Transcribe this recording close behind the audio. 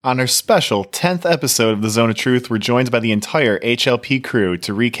On our special 10th episode of The Zone of Truth, we're joined by the entire HLP crew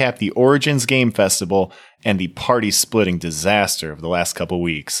to recap the Origins Game Festival and the party-splitting disaster of the last couple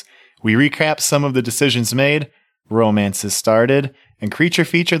weeks. We recap some of the decisions made, romances started, and creature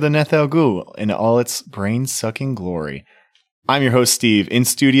feature the Nethel Ghoul in all its brain-sucking glory. I'm your host, Steve, in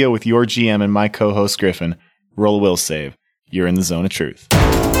studio with your GM and my co-host, Griffin. Roll a will save. You're in the Zone of Truth.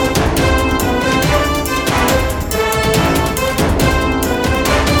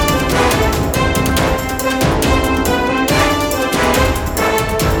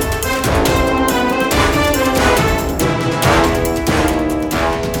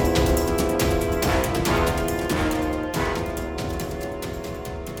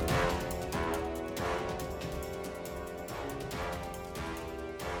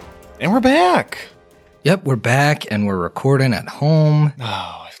 And we're back. Yep, we're back and we're recording at home.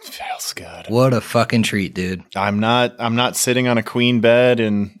 Oh, it feels good. What a fucking treat, dude. I'm not sitting on a queen bed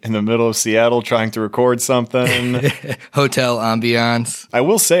in the middle of Seattle trying to record something. Hotel ambiance. I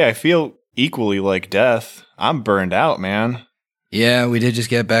will say I feel equally like death. I'm burned out, man. Yeah, we did just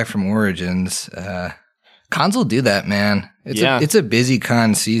get back from Origins. Cons will do that, man. It's a busy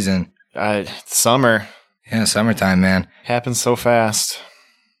con season. Summer. Yeah, summertime, man. Happens so fast.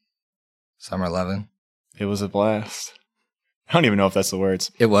 Summer 11. It was a blast. I don't even know if that's the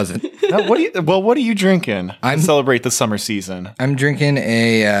words. It wasn't. What are you drinking to celebrate the summer season? I'm drinking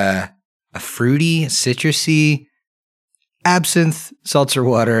a fruity, citrusy absinthe, seltzer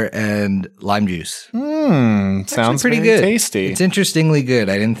water, and lime juice. Sounds pretty good. Tasty. It's interestingly good.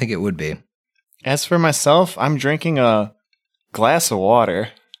 I didn't think it would be. As for myself, I'm drinking a glass of water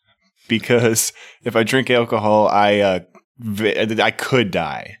because if I drink alcohol, I could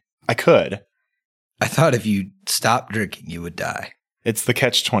die. I could. I thought if you stopped drinking, you would die. It's the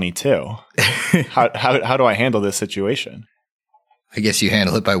catch-22. How do I handle this situation? I guess you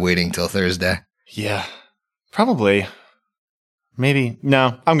handle it by waiting till Thursday. Yeah, probably. Maybe. No,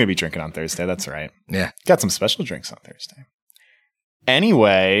 I'm going to be drinking on Thursday. That's right. Yeah. Got some special drinks on Thursday.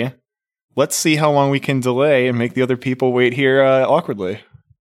 Anyway, let's see how long we can delay and make the other people wait here awkwardly.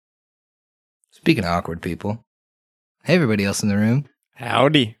 Speaking of awkward people, hey, everybody else in the room.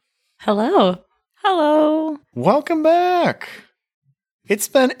 Howdy. Hello. Hello. Welcome back. It's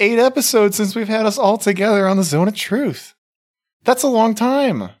been 8 episodes since we've had us all together on the Zone of Truth. That's a long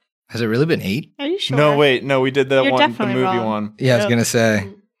time. Has it really been 8? Are you sure? No, wait. No, we did that You're one, the definitely movie wrong. one. Yeah, I was going to say.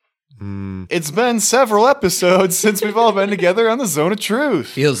 It's been several episodes since we've all been together on the Zone of Truth.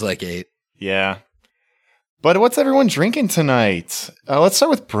 Feels like 8. Yeah. But what's everyone drinking tonight? Let's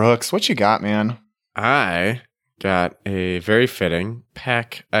start with Brooks. What you got, man? I got a very fitting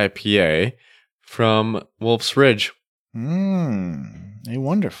Pack IPA from Wolf's Ridge. A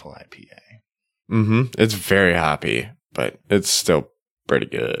wonderful IPA. It's very hoppy, but it's still pretty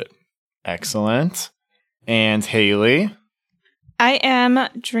good. Excellent. And Haley? I am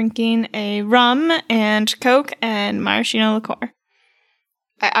drinking a rum and Coke and maraschino liqueur.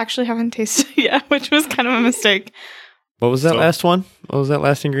 I actually haven't tasted it yet, which was kind of a mistake. What was that last one? What was that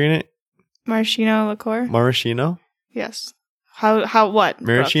last ingredient? Maraschino liqueur? Maraschino? Yes. How what?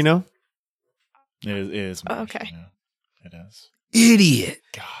 Maraschino? It is. Oh, okay. Yeah, it is. Idiot.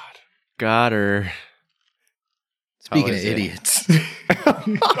 Got her. Speaking of idiots.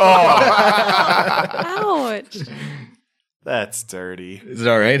 Ouch. That's dirty. Is it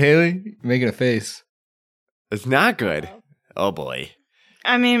all right, Haley? You're making a face. It's not good. Oh, boy.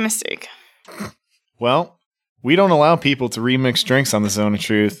 I made a mistake. Well, we don't allow people to remix drinks on the Zone of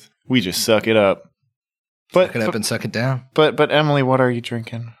Truth. We just suck it up. Suck it up and suck it down. But Emily, what are you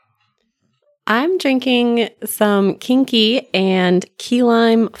drinking? I'm drinking some Kinky and key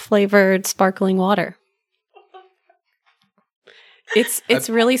lime flavored sparkling water. It's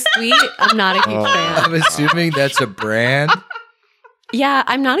really sweet. I'm not a huge fan. I'm assuming that's a brand. Yeah,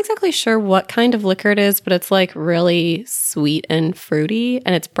 I'm not exactly sure what kind of liquor it is, but it's like really sweet and fruity,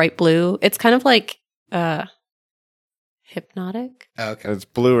 and it's bright blue. It's kind of like Hypnotic. Okay. It's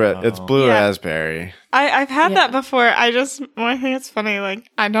blue. It's blue Yeah. raspberry. I've had that before. I think it's funny. Like,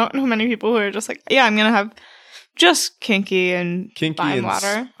 I don't know many people who are just like, yeah, I'm gonna have just kinky and lime and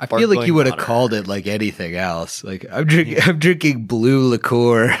water. I feel like you would have water. called it like anything else. Like I'm drinking blue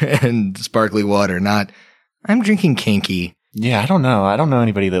liqueur and sparkly water. Not I'm drinking kinky. Yeah, I don't know. I don't know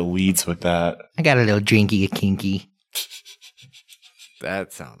anybody that leads with that. I got a little drinky kinky.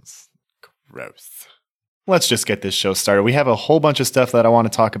 That sounds gross. Let's just get this show started. We have a whole bunch of stuff that I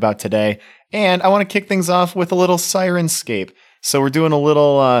want to talk about today, and I want to kick things off with a little Sirenscape. So we're doing a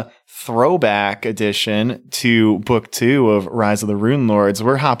little throwback edition to Book 2 of Rise of the Rune Lords.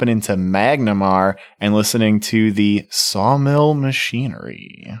 We're hopping into Magnamar and listening to the Sawmill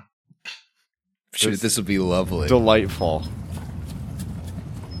Machinery. Sure, this will be lovely. Delightful.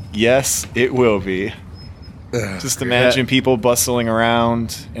 Yes, it will be. Just imagine people bustling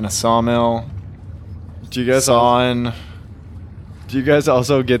around in a sawmill, Do you guys sawing. Do you guys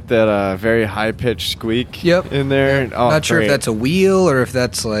also get that very high pitched squeak? Yep. In there. Oh, Not sure great. if that's a wheel or if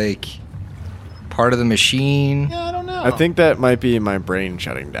that's like part of the machine. Yeah, I don't know. I think that might be my brain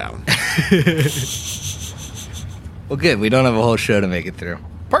shutting down. Well, good. We don't have a whole show to make it through.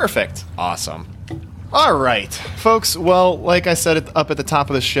 Perfect. Awesome. All right, folks. Well, like I said up at the top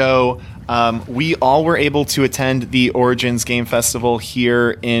of the show, we all were able to attend the Origins Game Festival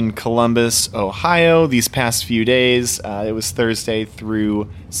here in Columbus, Ohio, these past few days. It was Thursday through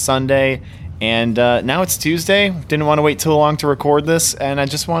Sunday, and now it's Tuesday. Didn't want to wait too long to record this, and I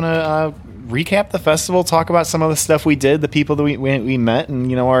just want to recap the festival, talk about some of the stuff we did, the people that we met, and,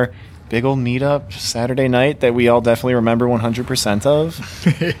 you know, our big old meetup Saturday night that we all definitely remember 100% of.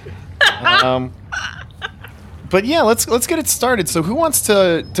 But yeah, let's get it started. So who wants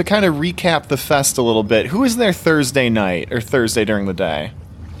to kind of recap the fest a little bit? Who was there Thursday night or Thursday during the day?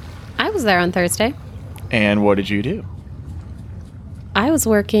 I was there on Thursday. And what did you do? I was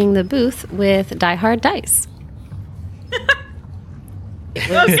working the booth with Die Hard Dice.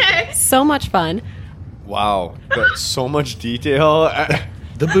 Okay. So much fun. Wow. That's so much detail.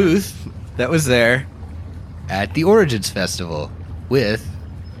 The booth that was there at the Origins Festival with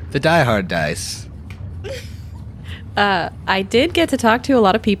the Die Hard Dice. I did get to talk to a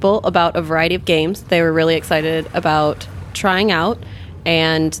lot of people about a variety of games they were really excited about trying out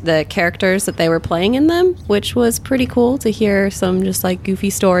and the characters that they were playing in them, which was pretty cool to hear some just like goofy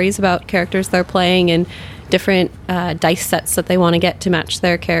stories about characters they're playing and different dice sets that they want to get to match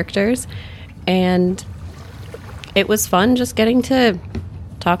their characters. And it was fun just getting to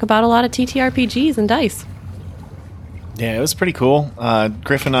talk about a lot of TTRPGs and dice. Yeah, it was pretty cool.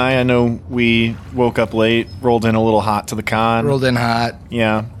 Griff and I know we woke up late, rolled in a little hot to the con. Rolled in hot,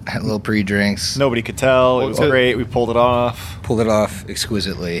 Yeah, had little pre-drinks, nobody could tell. It was great. We pulled it off. pulled it off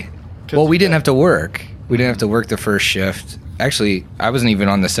exquisitely. Well, we didn't have to work. We didn't have to work the first shift. Actually, I wasn't even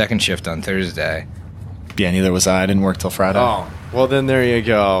on the second shift on Thursday. Yeah, neither was I. I didn't work till Friday. Oh, well then there you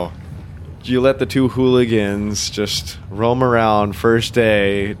go. You let the two hooligans just roam around first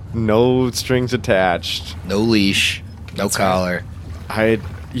day, no strings attached. No leash, no collar. I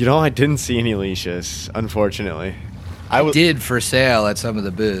didn't see any leashes, unfortunately. I was. Did for sale at some of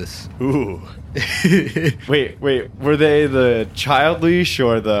the booths. Ooh. Wait, were they the child leash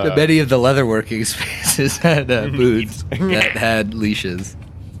or the... Many of the leatherworking spaces had booths that had leashes.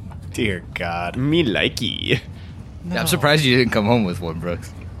 Dear God. Me likey. I'm surprised you didn't come home with one,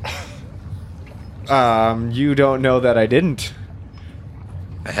 Brooks. You don't know that I didn't.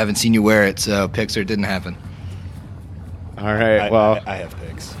 I haven't seen you wear it, so Pixar didn't happen. All right, well, I have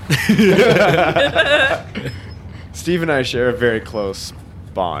pigs. Steve and I share a very close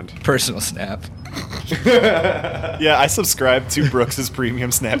bond. Personal snap. Yeah, I subscribe to Brooks's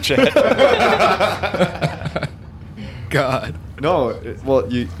premium Snapchat. God. No,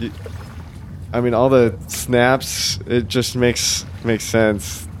 well, you I mean, all the snaps, it just makes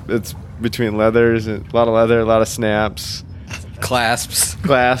sense. It's between leathers, a lot of leather, a lot of snaps, Clasps.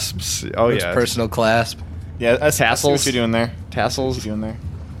 clasps. Oh, Brooks' yeah. personal clasp. Yeah, I see what Tassels. you're doing there. What Tassels. you doing there?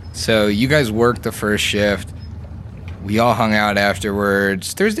 So you guys worked the first shift. We all hung out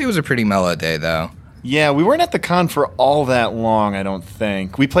afterwards. Thursday was a pretty mellow day, though. Yeah, we weren't at the con for all that long, I don't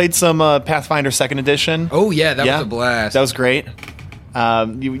think. We played some Pathfinder 2nd Edition. Oh, yeah, that was a blast. That was great.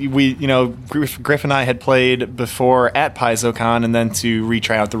 Griff and I had played before at PaizoCon and then to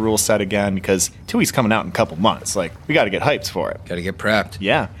retry out the rule set again because 2E's coming out in a couple months. Like, we got to get hyped for it. Gotta get prepped.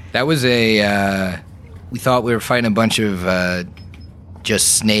 Yeah. That was a... we thought we were fighting a bunch of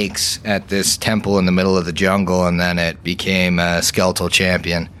just snakes at this temple in the middle of the jungle, and then it became a skeletal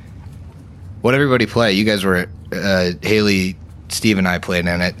champion. What'd everybody play? You guys were... Haley, Steve, and I played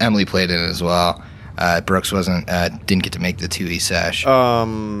in it. Emily played in it as well. Brooks didn't get to make the 2E sesh.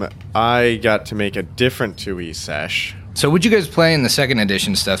 I got to make a different 2E sesh. So what'd you guys play in the 2nd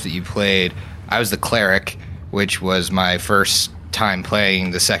edition stuff that you played? I was the cleric, which was my first time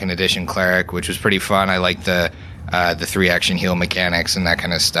playing the 2nd edition cleric, which was pretty fun. I liked the 3-action heal mechanics and that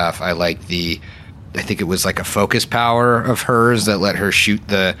kind of stuff. I liked I think it was like a focus power of hers that let her shoot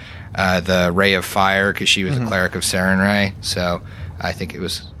the ray of fire because she was a cleric of Sarenrae. So I think it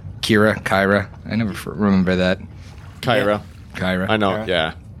was Kyra. I never remember that. Kyra. Kyra. I know, Kyra.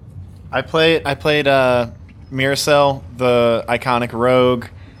 yeah. I played Miracell, the iconic rogue,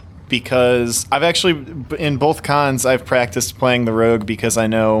 because I've actually, in both cons, I've practiced playing the rogue because I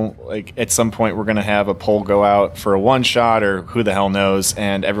know, like, at some point we're going to have a poll go out for a one-shot or who the hell knows,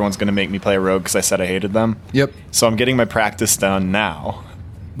 and everyone's going to make me play a rogue because I said I hated them. Yep. So I'm getting my practice done now.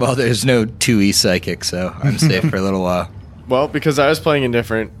 Well, there's no 2E psychic, so I'm safe for a little while. Well, because I was playing a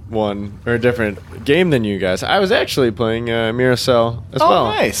different game than you guys. I was actually playing Miracell as well. Oh,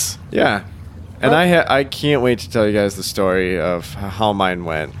 nice. Yeah. And I can't wait to tell you guys the story of how mine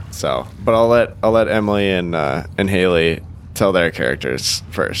went. So, but I'll let Emily and Haley tell their characters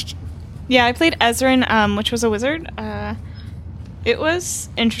first. Yeah, I played Ezrin, which was a wizard. It was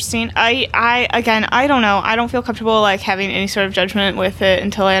interesting. I don't know. I don't feel comfortable like having any sort of judgment with it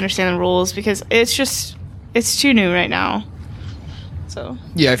until I understand the rules because it's too new right now. So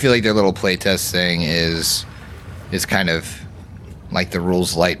Yeah, I feel like their little playtest thing is kind of like the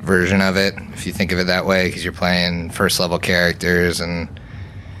rules light version of it, if you think of it that way, because you're playing first level characters and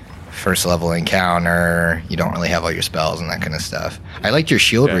first level encounter. You don't really have all your spells and that kind of stuff. I liked your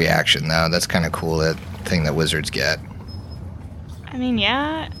shield reaction though. That's kind of cool. That thing that wizards get. I mean,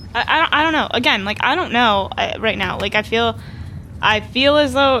 yeah. I don't know. Again, like I don't know right now. Like I feel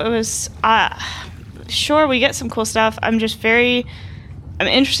as though it was. Sure, we get some cool stuff. I'm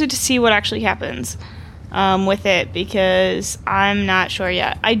interested to see what actually happens with it because I'm not sure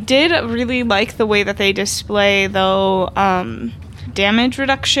yet. I did really like the way that they display, though, damage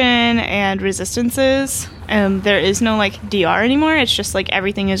reduction and resistances. There is no, like, DR anymore. It's just, like,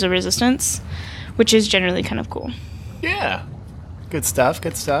 everything is a resistance, which is generally kind of cool. Yeah. Good stuff.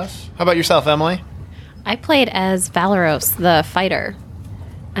 How about yourself, Emily? I played as Valeros, the fighter.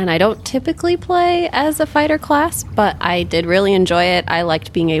 And I don't typically play as a fighter class, but I did really enjoy it. I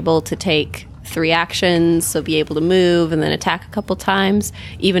liked being able to take 3 actions, so be able to move and then attack a couple times,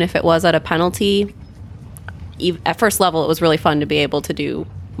 even if it was at a penalty. At first level, it was really fun to be able to do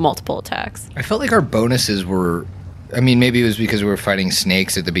multiple attacks. I felt like our bonuses were... I mean, maybe it was because we were fighting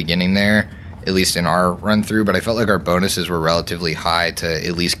snakes at the beginning there, at least in our run-through, but I felt like our bonuses were relatively high to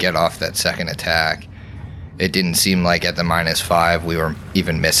at least get off that second attack. It didn't seem like at the -5 we were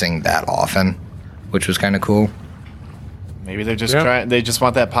even missing that often, which was kind of cool. Maybe they're just they just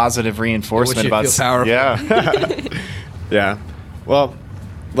want that positive reinforcement about feel powerful. Yeah. Yeah. Well,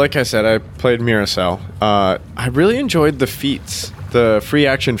 like I said, I played Miracell. I really enjoyed the feats, the free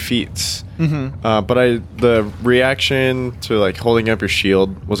action feats. Mm-hmm. But the reaction to like holding up your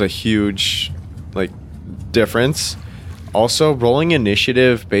shield was a huge like difference. Also, rolling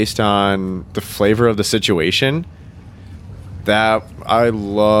initiative based on the flavor of the situation. That I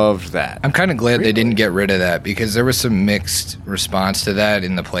loved that. I'm kind of glad they didn't get rid of that because there was some mixed response to that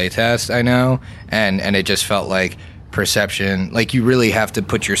in the playtest, I know, and it just felt like perception, like you really have to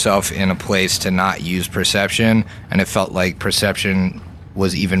put yourself in a place to not use perception, and it felt like perception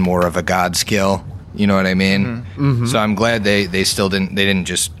was even more of a god skill. You know what I mean? Mm-hmm. Mm-hmm. So I'm glad they still didn't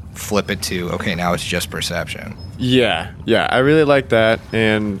just flip it to okay, now it's just perception. Yeah, I really like that,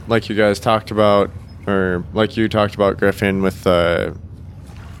 and like you guys talked about. Or like you talked about, Griffin, with the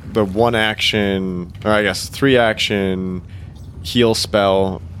 1 action, or I guess 3 action heal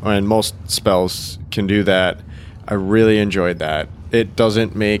spell, and most spells can do that. I really enjoyed that. It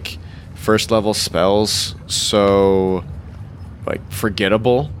doesn't make first level spells so like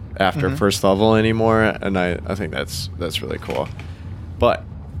forgettable after first level anymore, and I think that's really cool. But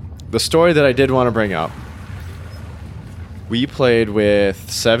the story that I did want to bring up, we played with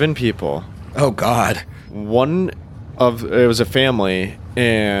 7 people. Oh God! It was a family,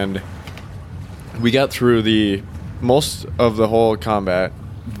 and we got through most of the whole combat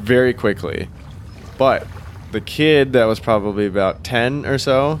very quickly. But the kid that was probably about 10 or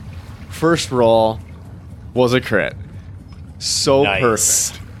so, first roll was a crit. So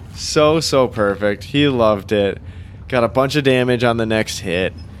nice. Perfect, so perfect. He loved it. Got a bunch of damage on the next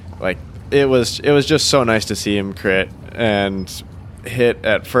hit. Like it was just so nice to see him crit and hit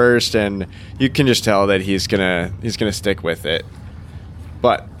at first, and you can just tell that he's gonna stick with it.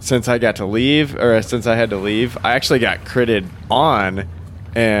 But since I had to leave, I actually got critted on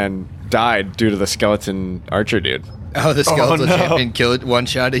and died due to the skeleton archer dude. Oh, the skeleton champion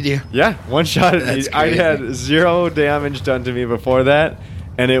one-shotted you? Yeah, one-shotted me. I had 0 damage done to me before that,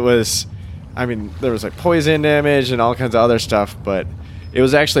 and it was, I mean, there was like poison damage and all kinds of other stuff, but it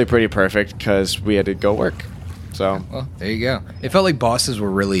was actually pretty perfect because we had to go work. So, well, there you go. It felt like bosses were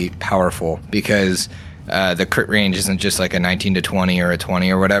really powerful because the crit range isn't just like a 19 to 20 or a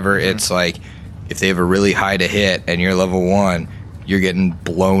 20 or whatever. Mm-hmm. It's like if they have a really high to hit and you're level 1, you're getting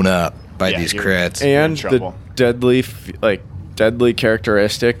blown up by these crits. And the deadly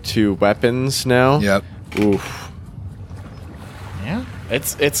characteristic to weapons now. Yep. Oof. Yeah,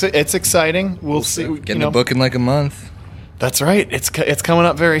 it's exciting. We'll see. Getting a book in like a month. That's right. It's coming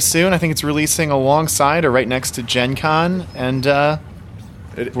up very soon. I think it's releasing alongside or right next to Gen Con, and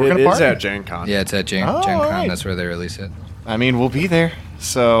It gonna is partner. at Gen Con. Yeah, it's at Gen Oh, Con. alright. That's where they release it. I mean, we'll be there.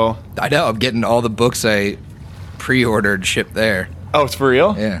 So, I know. I'm getting all the books I pre-ordered shipped there. oh, it's for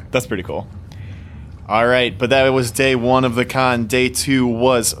real? Yeah. That's pretty cool. All right, but that was day 1 of the con. Day 2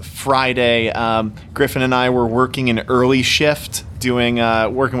 was Friday. Griffin and I were working an early shift, doing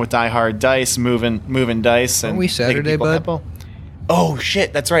working with Die Hard Dice, moving dice, and Weren't we making Saturday, people bud? happy. Oh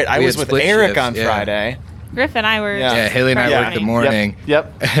shit, that's right. I We was had with split Eric shifts, on yeah. Friday. Griff and I were. Yeah. Yeah, Haley and I Yeah. worked the morning.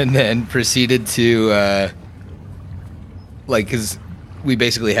 Yep. And then proceeded to, because we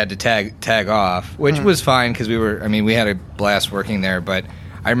basically had to tag off, which was fine because we had a blast working there. But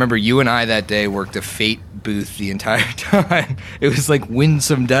I remember you and I that day worked a Fate booth the entire time. It was like win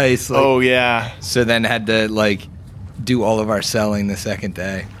some dice. Like, Oh yeah. So then had to do all of our selling the second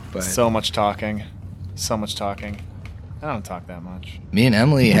day. But So much talking. So much talking. I don't talk that much. me and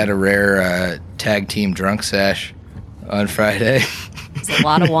Emily had a rare tag team drunk sesh on Friday. It's a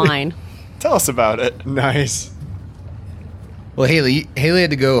lot of wine. Tell us about it. Nice. Well, Haley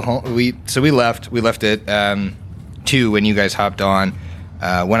had to go home. We left. We left at 2 when you guys hopped on.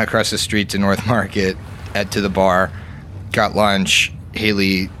 Went across the street to North Market to the bar. Got lunch.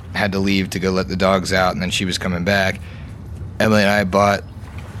 Haley had to leave to go let the dogs out, and then she was coming back. Emily and I bought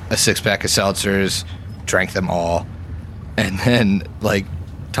a 6-pack of seltzers, drank them all, and then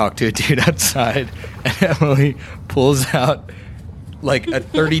talked to a dude outside. And Emily pulls out a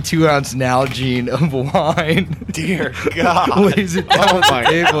 32-ounce Nalgene of wine. Dear God. Lays it down Oh on the my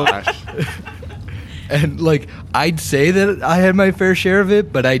table. gosh. And I'd say that I had my fair share of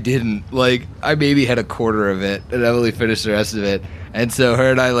it, but I didn't. I maybe had a quarter of it, and Emily finished the rest of it. And so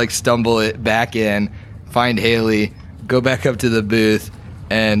her and I stumble it back in, find Haley, go back up to the booth,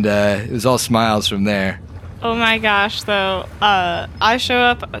 and it was all smiles from there. Oh my gosh, though. I show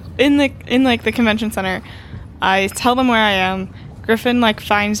up in the convention center. I tell them where I am. Griffin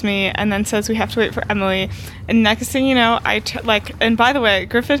finds me and then says we have to wait for Emily. And next thing you know, and by the way,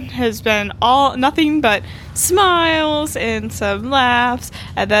 Griffin has been nothing but smiles and some laughs.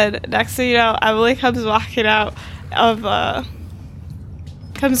 And then next thing you know, Emily comes walking out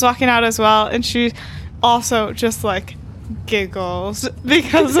as well, and she also just giggles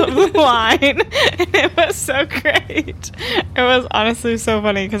because of the wine. And it was so great. It was honestly so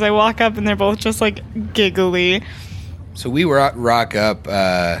funny because I walk up and they're both just giggly. So we rock up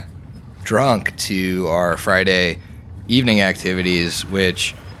drunk to our Friday evening activities,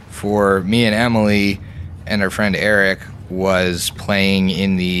 which for me and Emily and our friend Eric was playing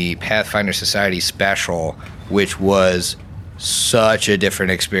in the Pathfinder Society special, which was such a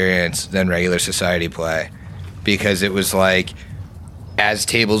different experience than regular Society play, because it was as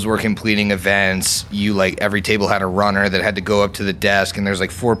tables were completing events, every table had a runner that had to go up to the desk, and there's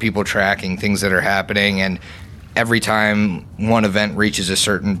 4 people tracking things that are happening, and every time one event reaches a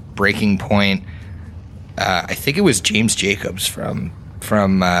certain breaking point, I think it was James Jacobs from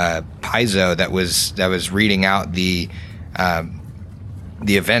Paizo that was reading out the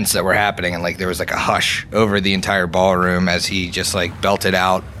events that were happening, and there was a hush over the entire ballroom as he just belted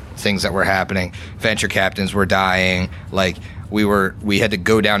out things that were happening. Venture captains were dying. We had to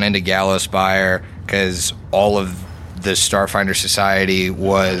go down into Gallowspire because all of the Pathfinder Society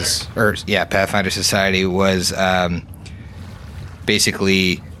was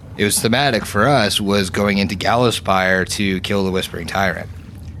basically, it was thematic for us, was going into Gallowspire to kill the Whispering Tyrant.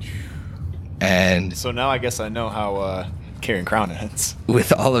 And So now I guess I know how Carrying Crown ends.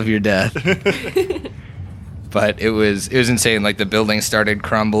 with all of your death. But it was insane. The building started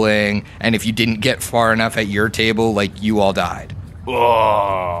crumbling, and if you didn't get far enough at your table, you all died.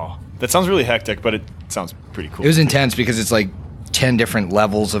 Whoa. That sounds really hectic, but it sounds pretty cool. It was intense because it's 10 different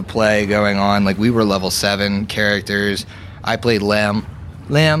levels of play going on. We were level 7 characters. I played Lem,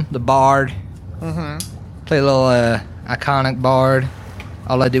 the bard. Mm-hmm. Played a little iconic bard.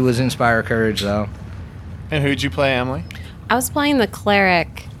 All I did was inspire courage, though. And who'd you play, Emily? I was playing the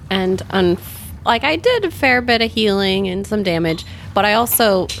cleric, and I did a fair bit of healing and some damage, but I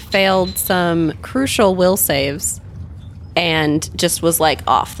also failed some crucial will saves and just was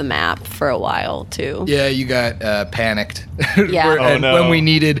off the map for a while too. Yeah, you got panicked. Yeah. Oh, no. When we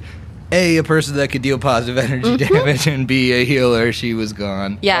needed a person that could deal positive energy damage, and B, a healer, she was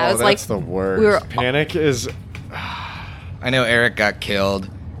gone. Yeah, it Oh, was that's the worst. we were- Panic is... I know Eric got killed.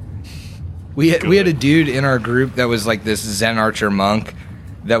 We had a dude in our group that was this Zen Archer monk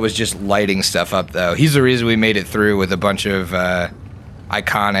that was just lighting stuff up, though. He's the reason we made it through with a bunch of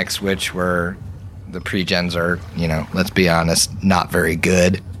iconics, which were The pre-gens are, let's be honest, not very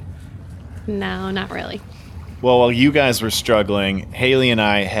good. No, not really. Well, while you guys were struggling, Haley and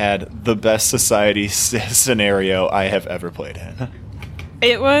I had the best society scenario I have ever played in.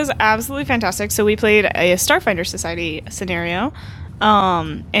 It was absolutely fantastic. So we played a Starfinder Society scenario,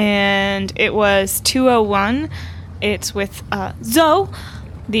 and it was 201. It's with Zoe,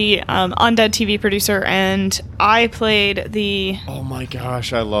 the undead TV producer, and I played the... Oh my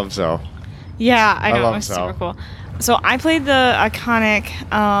gosh, I love Zoe. Yeah, I know, love it was Zoe. super cool. So I played the iconic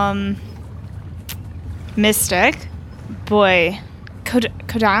Mystic. Boy,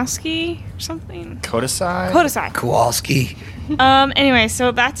 Kodowski or something? Kodasai? Kodasai. Kowalski. Anyway,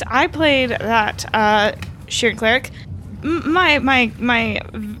 so I played that Sheer Cleric. My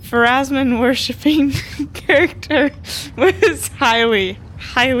Pharasman worshipping character was highly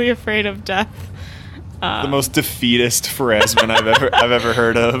afraid of death. The most defeatist Pharasman I've ever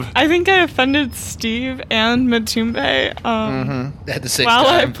heard of. I think I offended Steve and Matumbe At the same while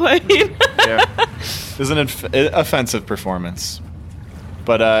I time. played. Yeah. It was an offensive performance.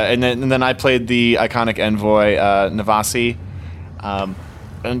 But and then I played the iconic envoy Navasi.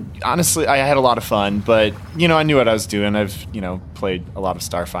 And honestly, I had a lot of fun, but, I knew what I was doing. I've, played a lot of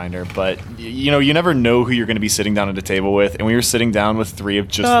Starfinder, but, you never know who you're going to be sitting down at a table with. And we were sitting down with three of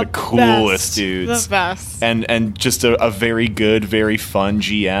just the coolest dudes. The best. And just a very good, very fun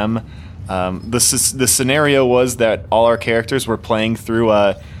GM. The scenario was that all our characters were playing through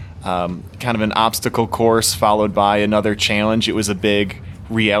a kind of an obstacle course followed by another challenge. It was a big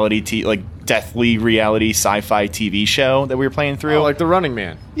deathly reality sci-fi TV show that we were playing through. Oh, like the Running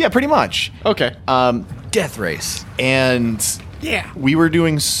Man. Yeah, pretty much. Okay. Death Race. And we were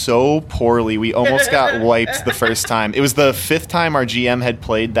doing so poorly. We almost got wiped the first time. It was the fifth time our GM had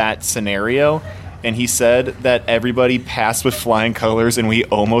played that scenario, and he said that everybody passed with flying colors, and we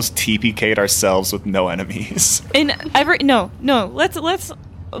almost TPK'd ourselves with no enemies. Let's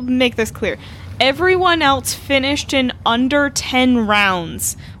make this clear. Everyone else finished in under 10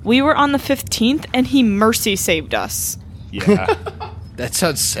 rounds. We were on the 15th, and he mercy saved us. Yeah. That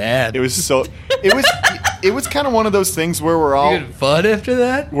sounds sad. It was kind of one of those things where we're all You had fun after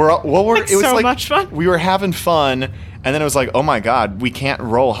that? Much fun. We were having fun, and then it was like, oh my god, we can't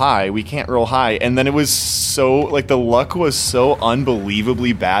roll high, and then it was so the luck was so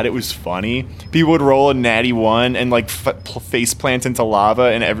unbelievably bad. It was funny. People would roll a natty 1 and face plant into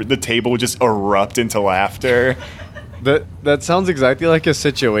lava, and the table would just erupt into laughter. That sounds exactly like a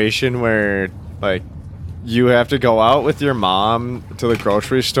situation where you have to go out with your mom to the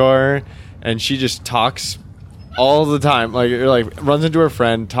grocery store, and she just talks all the time. Runs into her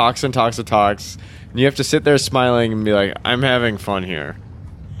friend, talks and talks and talks, and you have to sit there smiling and be like, I'm having fun here.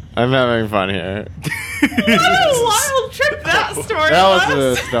 What a wild trip that story That was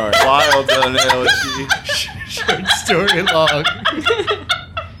the story. Wild analogy. Short story long.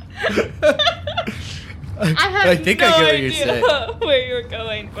 I think I get what you're saying. where you're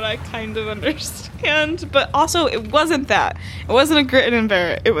going, but I kind of understand. But also, it wasn't that. It wasn't a grit and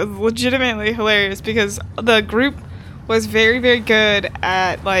bear. It was legitimately hilarious because the group was very, very good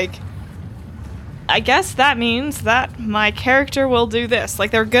at, I guess that means that my character will do this.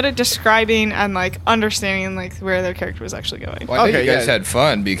 They're good at describing and, understanding, where their character was actually going. Well, I think Okay, you guys yeah. had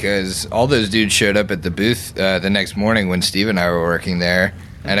fun because all those dudes showed up at the booth the next morning when Steve and I were working there,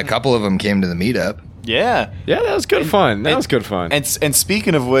 and a couple of them came to the meetup. Yeah. Yeah, that was good fun. That was good fun. And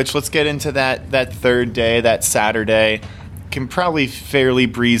speaking of which, let's get into that third day, that Saturday. Can probably fairly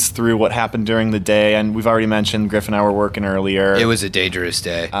breeze through what happened during the day, and we've already mentioned Griff and I were working earlier. It was a dangerous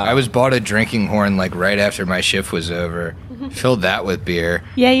day. I was bought a drinking horn right after my shift was over. Filled that with beer.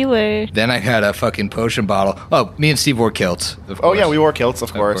 Yeah, you were. Then I had a fucking potion bottle. Oh, me and Steve wore kilts. Of Oh course. yeah, we wore kilts,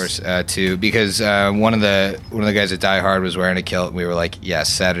 of Of course. course, too, because one of the guys at Die Hard was wearing a kilt. And we were like,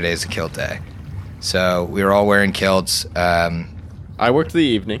 yes, Saturday's a kilt day. So we were all wearing kilts. I worked the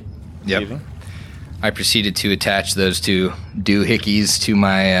evening. Yep. I proceeded to attach those two doohickeys to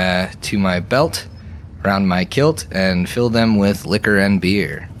my belt, around my kilt, and fill them with liquor and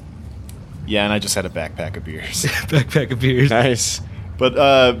beer. Yeah, and I just had a backpack of beers. Backpack of beers. Nice. But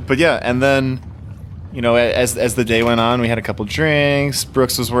yeah, and then as the day went on, we had a couple drinks.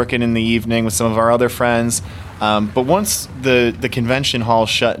 Brooks was working in the evening with some of our other friends. But once the convention hall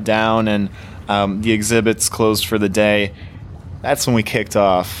shut down and the exhibits closed for the day, that's when we kicked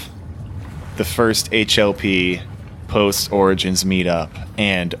off the first HLP post Origins meetup,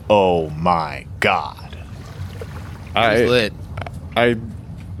 and oh my god, It was lit.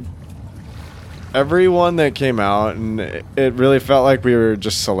 Everyone that came out, and it really felt like we were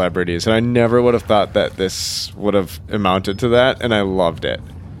just celebrities, and I never would have thought that this would have amounted to that, and I loved it.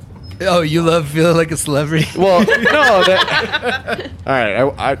 Oh, you love feeling like a celebrity? Well, no. All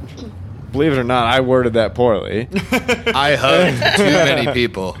right. I believe it or not, I worded that poorly. I hugged too many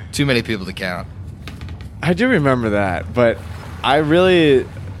people. Too many people to count. I do remember that, but I really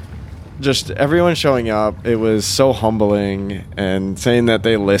just everyone showing up. It was so humbling, and saying that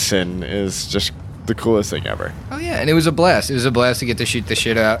they listen is just the coolest thing ever. Oh yeah, and it was a blast. It was a blast to get to shoot the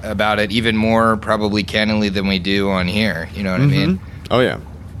shit out about it, even more probably candidly than we do on here. You know what I mean? Oh yeah.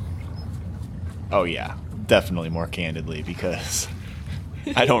 Oh yeah, definitely more candidly because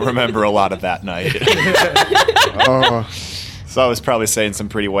I don't remember a lot of that night. Oh. So I was probably saying some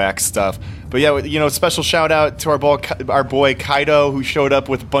pretty whack stuff. But yeah, special shout out to our boy Kaido, who showed up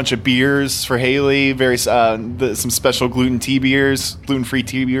with a bunch of beers for Haley. Some special gluten-free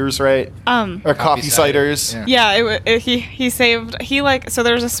tea beers, right? Or coffee ciders. Yeah. Yeah, he saved so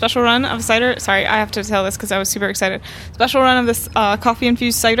there was a special run of cider. Sorry, I have to tell this because I was super excited. Special run of this coffee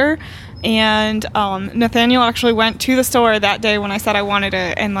infused cider, and Nathaniel actually went to the store that day when I said I wanted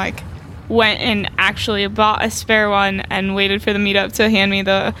it, and went and actually bought a spare one and waited for the meetup to hand me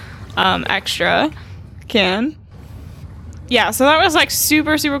the extra can. Yeah, so that was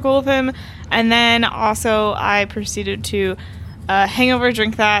super, super cool of him. And then also I proceeded to hangover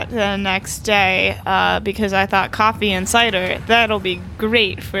drink that the next day because I thought coffee and cider, that'll be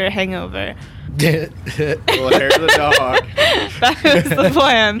great for a hangover. Well, hair of the dog. That was the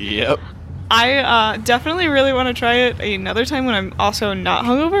plan. Yep. I definitely really want to try it another time when I'm also not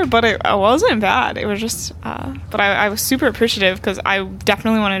hungover, but it wasn't bad. It was just, but I was super appreciative because I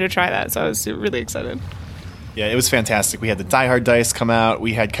definitely wanted to try that, so I was really excited. Yeah, it was fantastic. We had the Die Hard dice come out.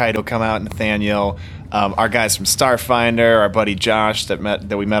 We had Kaido come out, Nathaniel, our guys from Starfinder, our buddy Josh that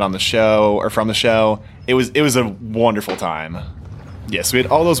we met on the show or from the show. It was a wonderful time. Yes, we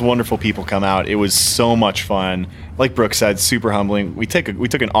had all those wonderful people come out. It was so much fun. Like Brooke said, super humbling. We took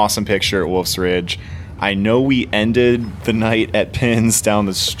an awesome picture at Wolf's Ridge. I know we ended the night at Pins down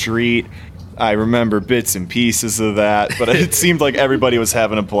the street. I remember bits and pieces of that, but it seemed like everybody was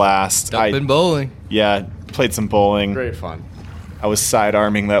having a blast. Been bowling. Yeah, played some bowling. Great fun. I was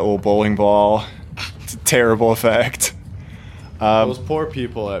sidearming that little bowling ball. It's a terrible effect. Those poor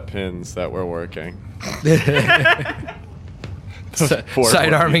people at Pins that were working.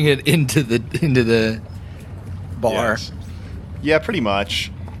 Sidearming it into the bar. Yes. Yeah, pretty much.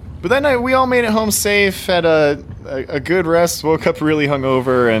 But that night we all made it home safe, had a good rest, woke up really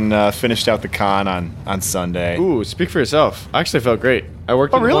hungover, and finished out the con on Sunday. Ooh, speak for yourself. I actually felt great. I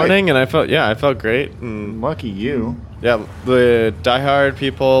worked in the really? morning, and I felt great. And Lucky you. yeah, the Die Hard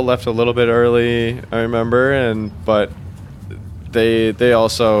people left a little bit early, I remember, but they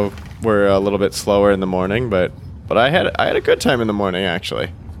also were a little bit slower in the morning, but I had a good time in the morning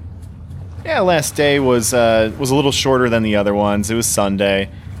actually. Yeah, last day was a little shorter than the other ones. It was Sunday.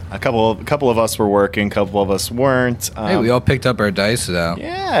 A couple of us were working, a couple of us weren't. Hey, we all picked up our dice out.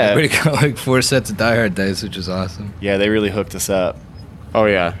 Yeah. We got 4 sets of Die Hard dice, which is awesome. Yeah, they really hooked us up. Oh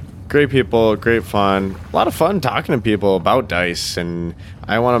yeah, great people, great fun. A lot of fun talking to people about dice, and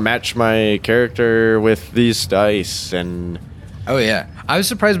I want to match my character with these dice, and Oh yeah, I was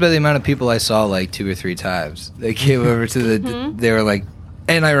surprised by the amount of people I saw 2 or 3 times. They came over to they were like,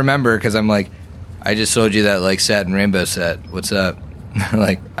 and I remember because I'm like, I just sold you that satin rainbow set. What's up?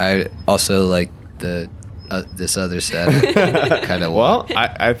 I also like the this other set. Kind of. well,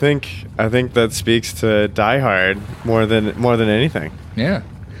 I think that speaks to Die Hard more than anything. Yeah.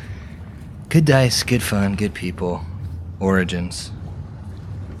 Good dice, good fun, good people. Origins.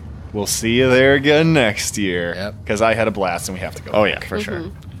 We'll see you there again next year. Yep. Because I had a blast and we have to go. Oh back. yeah, for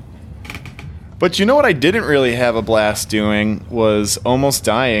sure. But you know what I didn't really have a blast doing was almost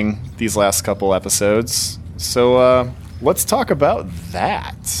dying these last couple episodes. So let's talk about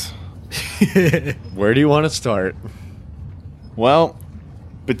that. Where do you want to start? Well,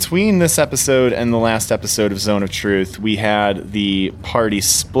 between this episode and the last episode of Zone of Truth, we had the party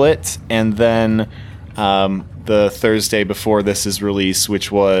split, and then the Thursday before this is released,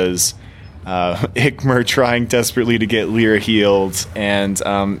 which was Ikmer trying desperately to get Lyra healed, and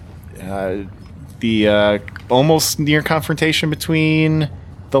the almost near confrontation between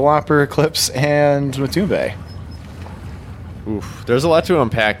the Lopper Eclipse and Matumbe. Oof, there's a lot to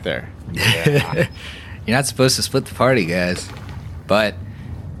unpack there. Yeah. You're not supposed to split the party, guys. But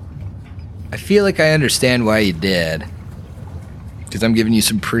I feel like I understand why you did. Because I'm giving you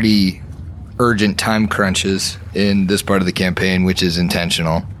some pretty urgent time crunches in this part of the campaign, which is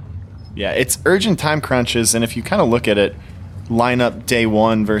intentional. Yeah, it's urgent time crunches, and if you kind of look at it, line up day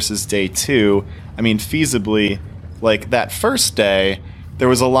 1 versus day 2, I mean, feasibly, that first day, there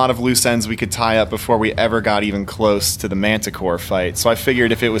was a lot of loose ends we could tie up before we ever got even close to the Manticore fight. So I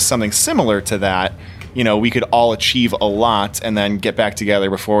figured if it was something similar to that, we could all achieve a lot and then get back together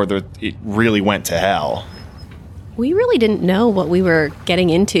before it really went to hell. We really didn't know what we were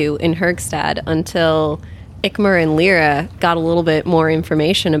getting into in Hergstad until Ikmer and Lyra got a little bit more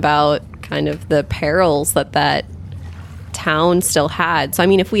information about kind of the perils that town still had. So, I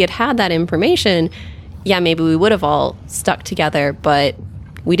mean, if we had that information, yeah, maybe we would have all stuck together, but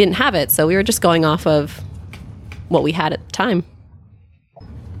we didn't have it, so we were just going off of what we had at the time.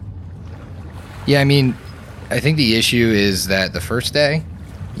 Yeah, I mean, I think the issue is that the first day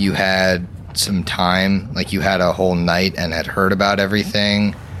you had some time, like you had a whole night and had heard about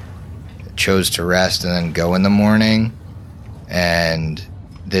everything, chose to rest and then go in the morning. And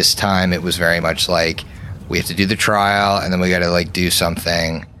this time it was very much like we have to do the trial and then we got to like do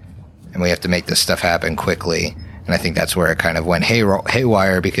something and we have to make this stuff happen quickly. And I think that's where it kind of went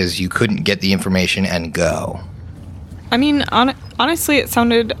haywire because you couldn't get the information and go. I mean, honestly, it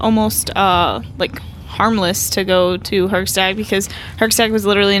sounded almost like harmless to go to Hergstad because Hergstad was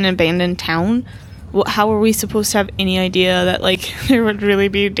literally an abandoned town. How were we supposed to have any idea that like there would really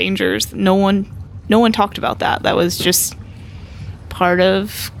be dangers? No one talked about that. That was just part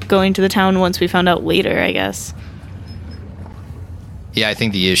of going to the town once we found out later, I guess. Yeah, I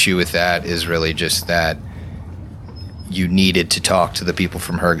think the issue with that is really just that you needed to talk to the people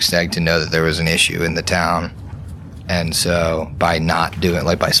from Hergstad to know that there was an issue in the town. And so by not doing,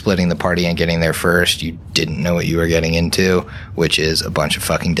 like by splitting the party and getting there first, you didn't know what you were getting into, which is a bunch of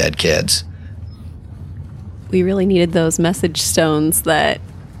fucking dead kids. We really needed those message stones that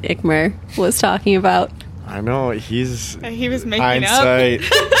Ikmer was talking about. I know, He was making hindsight.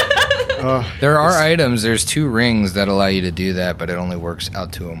 There are items, there's 2 rings that allow you to do that, but it only works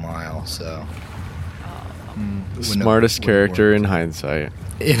out to a mile, so. The smartest character in hindsight.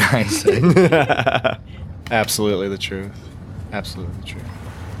 In hindsight. Absolutely the truth. Absolutely the truth.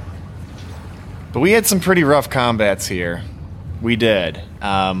 But we had some pretty rough combats here. We did.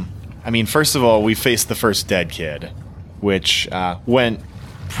 I mean, first of all, we faced the first dead kid, which went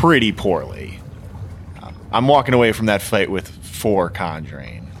pretty poorly. I'm walking away from that fight with 4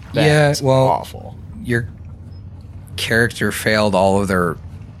 conjuring. That's awful. Your character failed all of their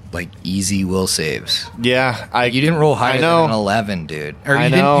like easy will saves. Yeah, you didn't roll higher than an 11, dude. Or you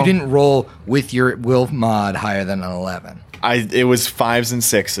didn't roll with your will mod higher than an 11. It was 5s and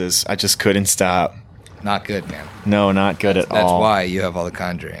 6s. I just couldn't stop. Not good, man. No, not good at all. That's why you have all the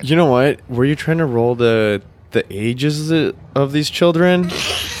conjuring. You know what? Were you trying to roll the ages of these children?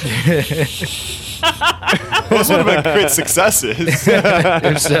 Those would have been crit successes.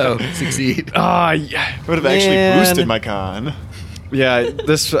 If so, succeed. Yeah. Would have actually boosted my con. Yeah,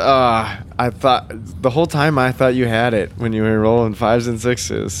 this, I thought, the whole time I thought you had it when you were rolling 5s and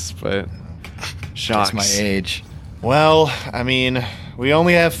 6s, but shocks. That's my age. Well, I mean, we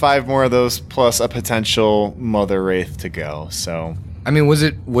only have 5 more of those plus a potential Mother Wraith to go, so. I mean, was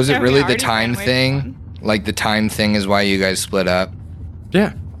it really the already time ran away thing? from Like the time thing is why you guys split up?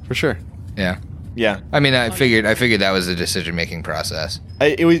 Yeah, for sure. Yeah. Yeah. I mean, I figured that was the decision-making process.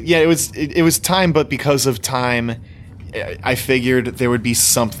 It was time, but because of time, I figured there would be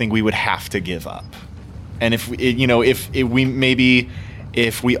something we would have to give up. And if we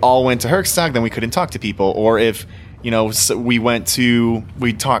all went to Hergstad, then we couldn't talk to people. Or if,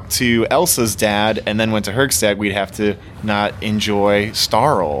 we talked to Elsa's dad and then went to Hergstad, we'd have to not enjoy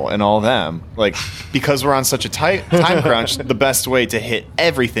Starl and all them. Like, because we're on such a tight time crunch, the best way to hit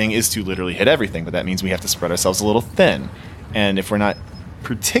everything is to literally hit everything. But that means we have to spread ourselves a little thin. And if we're not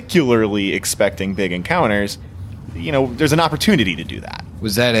particularly expecting big encounters, there's an opportunity to do that.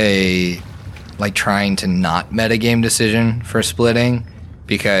 Was that a trying to not metagame decision for splitting?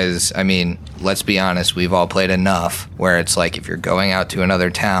 Because, I mean, let's be honest, we've all played enough where it's like if you're going out to another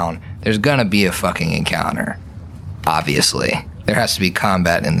town, there's gonna be a fucking encounter. Obviously. There has to be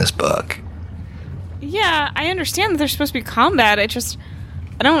combat in this book. Yeah, I understand that there's supposed to be combat. I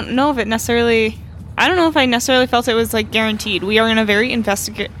don't know if I necessarily felt it was like guaranteed. We are in a very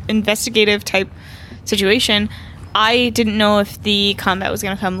investigative type situation. I didn't know if the combat was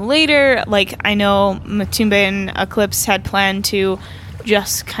going to come later. Like, I know Matumba and Eclipse had planned to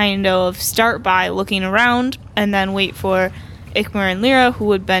just kind of start by looking around and then wait for Ikmer and Lyra, who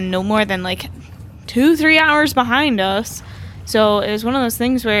would have been no more than like 2-3 hours behind us. So it was one of those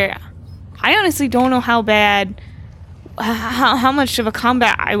things where I honestly don't know how much of a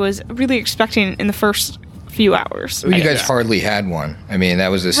combat I was really expecting in the first few hours. Well, you guys hardly had one. I mean, that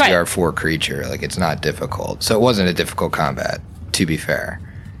was a Right. CR4 creature. Like, it's not difficult. So it wasn't a difficult combat, to be fair.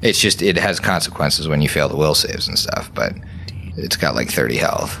 It's just, it has consequences when you fail the will saves and stuff, but it's got like 30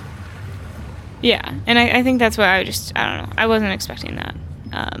 health. Yeah, and I think that's what I don't know. I wasn't expecting that,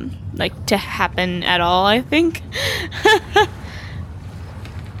 like, to happen at all, I think.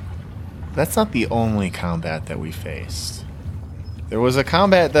 That's not the only combat that we faced. There was a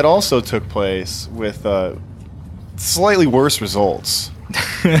combat that also took place with slightly worse results.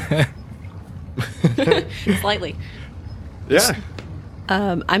 Slightly. Yeah.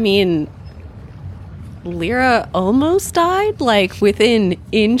 I mean, Lyra almost died. Like, within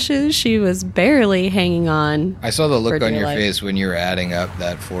inches, she was barely hanging on. I saw the look for on dear your life. face when you were adding up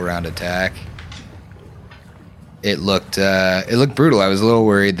that 4-round attack. It looked brutal. I was a little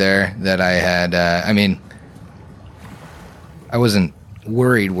worried there that I had. I wasn't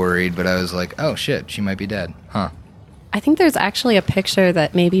worried, but I was like, oh shit, she might be dead, huh? I think there's actually a picture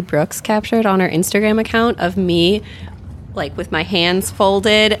that maybe Brooks captured on her Instagram account of me, like, with my hands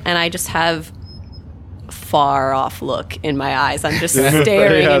folded, and I just have far off look in my eyes. I'm just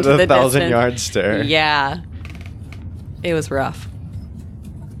staring Yeah, into the 1,000-yard distance. stare. Yeah. It was rough.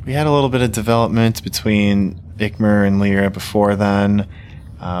 We had a little bit of development between Ikmer and Lyra before then.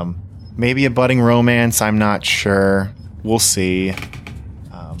 Maybe a budding romance, I'm not sure. We'll see.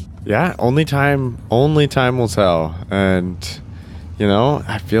 Yeah, only time will tell. And, you know,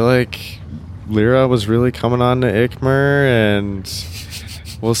 I feel like Lyra was really coming on to Ikmer, and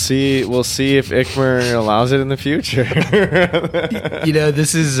we'll see if Ikmer allows it in the future. You know,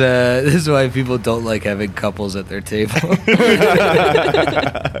 this is why people don't like having couples at their table.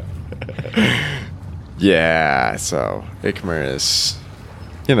 Yeah, so Ikmer is,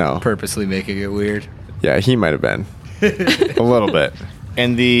 you know, Purposely making it weird. yeah, he might have been a little bit.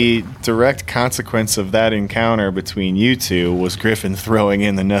 And the direct consequence of that encounter between you two was Griffin throwing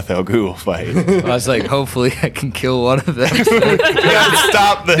in the Nethel Ghoul fight. I was like, hopefully I can kill one of them.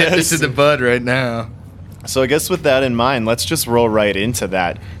 Stop Nip this this! in the bud right now. So I guess with that in mind, let's just roll right into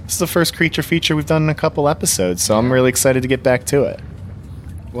that. This is the first creature feature we've done in a couple episodes, so I'm really excited to get back to it.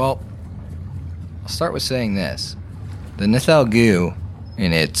 Well, I'll start with saying this. The Nethel Goo,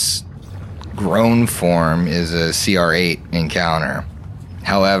 in its grown form, is a CR8 encounter.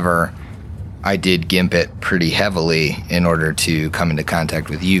 However, I did gimp it pretty heavily in order to come into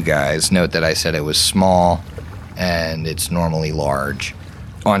contact with you guys. Note that I said it was small, and it's normally large.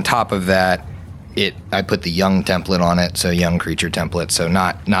 On top of that, I put the young template on it, so young creature template, so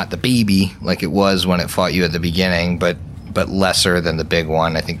not the baby like it was when it fought you at the beginning, but lesser than the big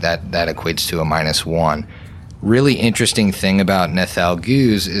one. I think that equates to a -1. Really interesting thing about Nethel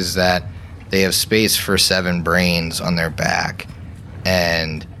Goos is that they have space for 7 brains on their back.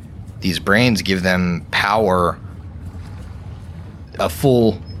 And these brains give them power. A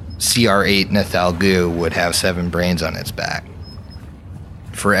full CR8 Nethel Goo would have 7 brains on its back.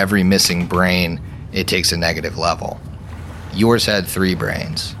 For every missing brain, it takes a negative level. Yours had 3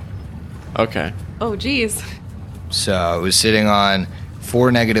 brains. Okay. Oh, geez. So it was sitting on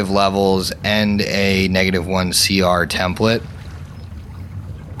 4 negative levels and a -1 CR template.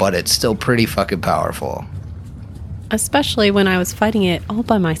 But it's still pretty fucking powerful. Especially when I was fighting it all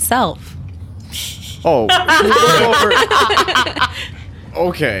by myself. Oh.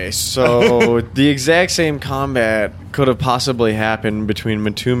 Okay, so the exact same combat could have possibly happened between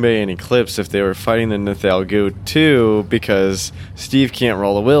Matumbe and Eclipse if they were fighting the Nethel Goo too, because Steve can't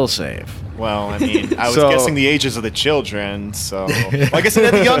roll a will save. Well, I mean, I was So- guessing the ages of the children, so... Well, I guess it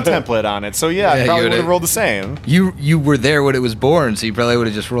had the young template on it, so yeah, Yeah, I probably you would have would've- rolled the same. You were there when it was born, so you probably would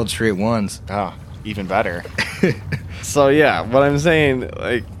have just rolled straight ones. Oh, even better. So yeah, what I'm saying,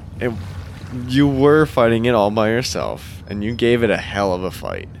 like, you were fighting it all by yourself, and you gave it a hell of a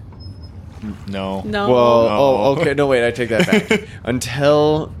fight. No. No. Well, No. oh, okay, no, wait, I take that back.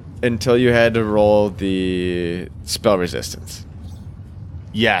 until you had to roll the spell resistance.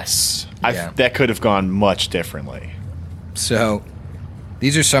 Yes. Yeah. That could have gone much differently. So,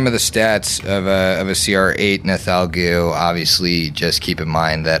 these are some of the stats of a CR8 Nethel Goo. Obviously, just keep in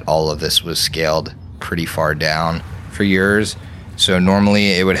mind that all of this was scaled pretty far down for yours. So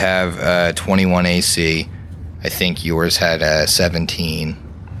normally it would have 21 AC. I think yours had 17.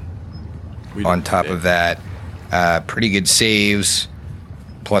 On top of that, pretty good saves.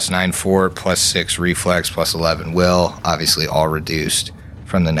 +9 fort, +6 reflex, +11 will. Obviously all reduced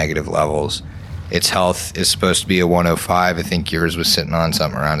from the negative levels. Its health is supposed to be a 105. I think yours was sitting on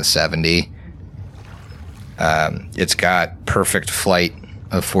something around a 70. It's got perfect flight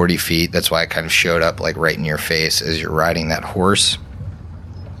of 40 feet. That's why it kind of showed up like right in your face as you're riding that horse.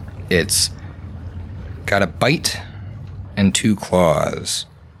 It's got a bite and 2 claws.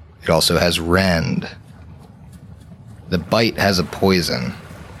 It also has rend. The bite has a poison,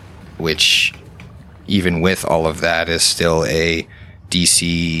 which even with all of that, is still a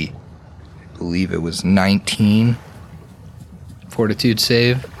DC, I believe it was 19 fortitude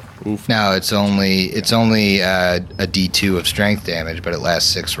save. Oof. Now it's only a D2 of strength damage, but it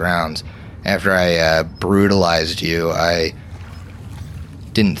lasts 6 rounds. After I brutalized you, I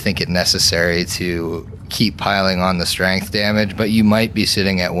didn't think it necessary to keep piling on the strength damage, but you might be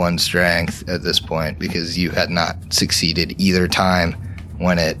sitting at 1 strength at this point because you had not succeeded either time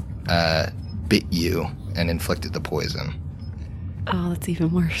when it bit you and inflicted the poison. Oh, that's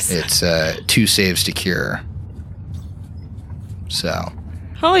even worse. It's 2 saves to cure. So,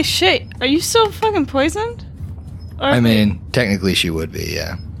 Holy shit! Are you still fucking poisoned? Or I mean, technically she would be,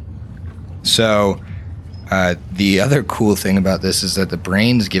 yeah. So, the other cool thing about this is that the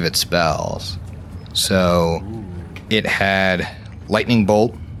brains give it spells. So, it had Lightning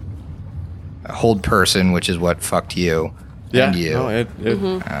Bolt, Hold Person, which is what fucked you, and you. No,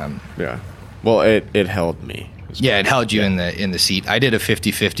 yeah. Well, it held me. Yeah, it held you in the seat. I did a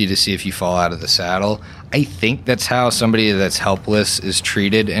 50-50 to see if you fall out of the saddle. I think that's how somebody that's helpless is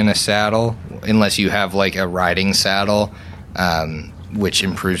treated in a saddle, unless you have like a riding saddle, which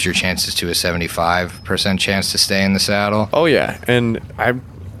improves your chances to a 75% chance to stay in the saddle. Oh yeah, and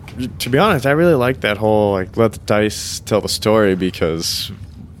to be honest, I really like that whole like let the dice tell the story, because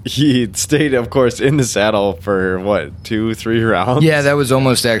he stayed, of course, in the saddle for what, 2-3 rounds. Yeah, that was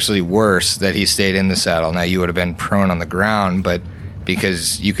almost actually worse that he stayed in the saddle. Now you would have been prone on the ground, but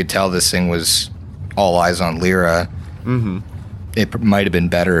because you could tell this thing was all eyes on Lyra, it might have been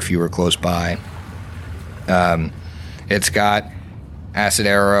better if you were close by. It's got Acid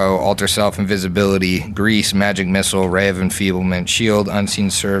Arrow, Alter Self, Invisibility, Grease, Magic Missile, Ray of Enfeeblement, Shield,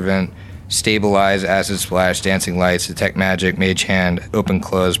 Unseen Servant, Stabilize, Acid Splash, Dancing Lights, Detect Magic, Mage Hand, Open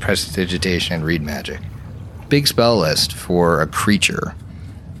Close, Prestidigitation, and Read Magic. Big spell list for a creature.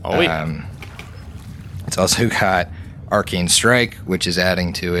 Oh yeah. It's also got Arcane Strike, which is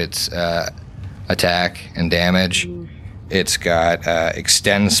adding to its attack and damage. It's got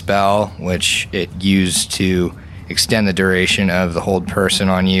Extend Spell, which it used to extend the duration of the hold person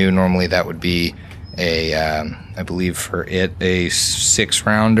on you. Normally that would be I believe for it, a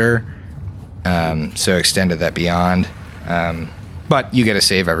 6-rounder. So extended that beyond. But you get a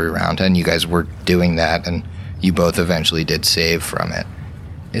save every round, and you guys were doing that, and you both eventually did save from it.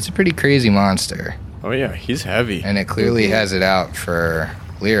 It's a pretty crazy monster. Oh yeah, he's heavy. And it clearly has it out for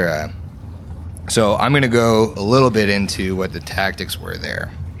Lyra. So I'm going to go a little bit into what the tactics were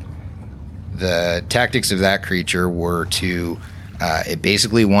there. The tactics of that creature were to, it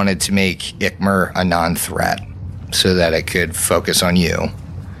basically wanted to make Ikmer a non-threat so that it could focus on you.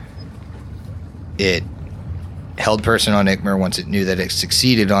 It held person on Ikmer. Once it knew that it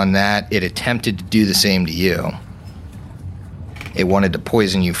succeeded on that, it attempted to do the same to you. It wanted to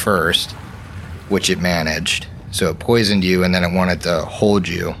poison you first, which it managed. So it poisoned you, and then it wanted to hold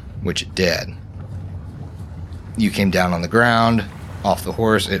you, which it did. You came down on the ground, off the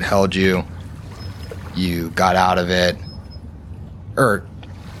horse, it held you. You got out of it, or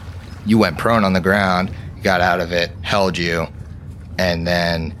you went prone on the ground, got out of it, held you, and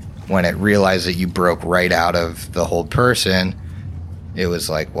then when it realized that you broke right out of the hold person, it was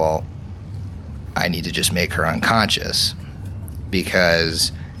like, well, I need to just make her unconscious,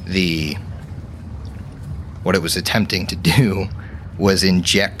 because what it was attempting to do was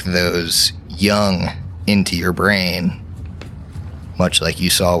inject those young into your brain, much like you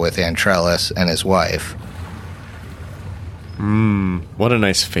saw with Antrellus and his wife. What a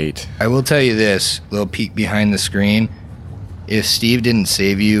nice fate. I will tell you this, little peek behind the screen. If Steve didn't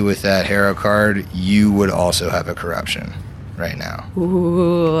save you with that hero card, you would also have a corruption right now.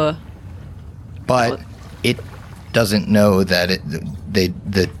 Ooh. But it doesn't know that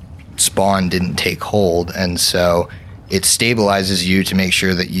the spawn didn't take hold, and so it stabilizes you to make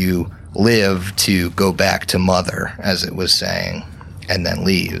sure that you live to go back to Mother, as it was saying, and then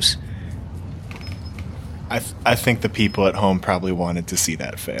leaves. I think the people at home probably wanted to see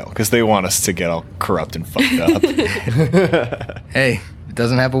that fail, because they want us to get all corrupt and fucked up. Hey, it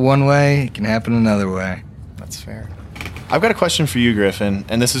doesn't happen one way, it can happen another way. That's fair. I've got a question for you, Griffin,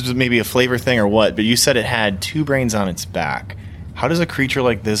 and this is just maybe a flavor thing or what, but you said it had 2 brains on its back. How does a creature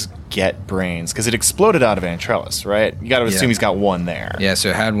like this get brains? Because it exploded out of Antrellus, right? You got to assume he's got 1 there. Yeah, so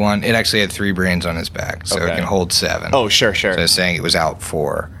it had 1. It actually had 3 brains on his back, so it can hold 7. Oh, sure. So I was saying it was out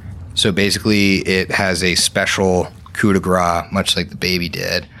 4. So basically, it has a special coup de grace, much like the baby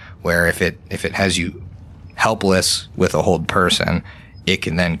did, where if it has you helpless with a hold person, it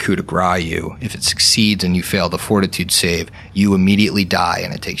can then coup de grace you. If it succeeds and you fail the fortitude save, you immediately die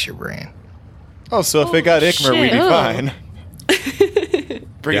and it takes your brain. Oh, so if it got Ikmer, we'd be fine.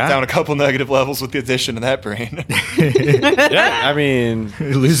 Bring it down a couple negative levels with the addition of that brain. Yeah, I mean,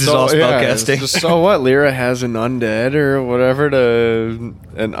 It loses all spellcasting. So what? Lyra has an undead or whatever an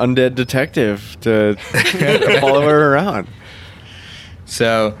undead detective to follow her around.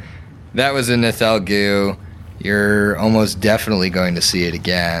 So that was a Nithal Goo. You're almost definitely going to see it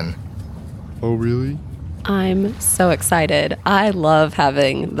again. Oh, really? I'm so excited. I love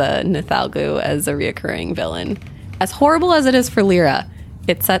having the Nithalgu as a reoccurring villain. As horrible as it is for Lyra,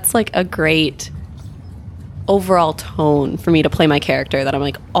 it sets like a great overall tone for me to play my character that I'm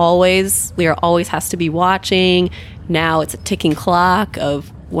like Lyra always has to be watching. Now it's a ticking clock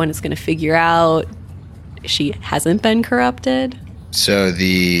of when it's going to figure out she hasn't been corrupted. So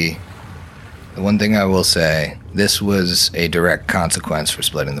the one thing I will say, this was a direct consequence for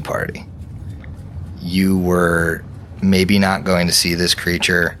splitting the party. You were maybe not going to see this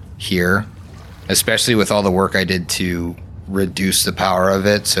creature here, especially with all the work I did to reduce the power of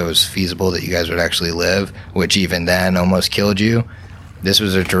it so it was feasible that you guys would actually live, which even then almost killed you. This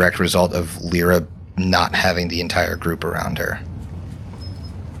was a direct result of Lyra not having the entire group around her.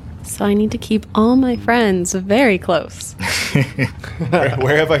 So I need to keep all my friends very close.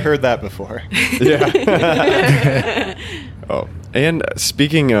 Where have I heard that before? Yeah. Oh, and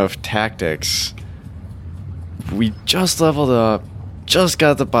speaking of tactics, we just leveled up, just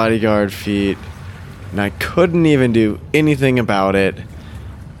got the bodyguard feat, and I couldn't even do anything about it.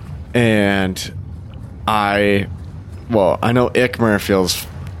 And I know Ikmer feels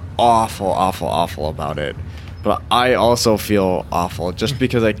awful about it, but I also feel awful just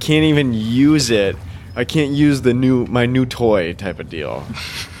because I can't even use it. I can't use my new toy type of deal.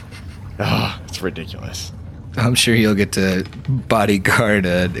 It's ridiculous. I'm sure you'll get to bodyguard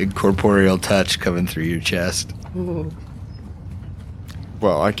an incorporeal touch coming through your chest. Ooh.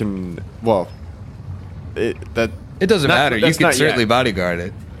 Well, I can. Well, It doesn't matter. You can certainly bodyguard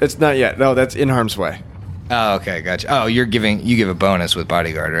it. It's not yet. No, that's in harm's way. Oh, okay, gotcha. Oh, you give a bonus with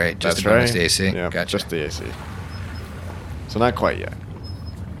bodyguard, right? Just That's a bonus right. to AC? Yeah, Gotcha. just the AC. So not quite yet.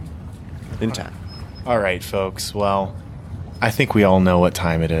 In time. All right, folks. Well, I think we all know what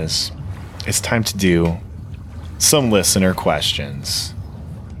time it is. It's time to do some listener questions.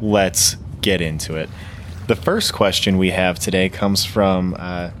 Let's get into it. The first question we have today comes from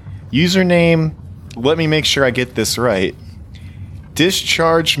username, let me make sure I get this right,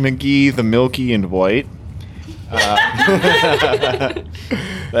 Discharge McGee the Milky and White. That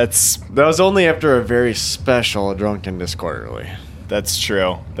was only after a very special Drunken Discorderly. That's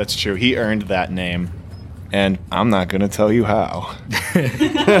true. That's true. He earned that name, and I'm not going to tell you how.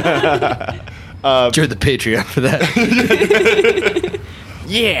 You're the Patreon for that.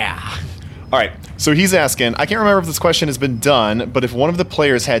 Yeah. All right. So he's asking, I can't remember if this question has been done, but if one of the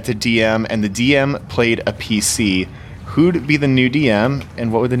players had to DM and the DM played a PC, who'd be the new DM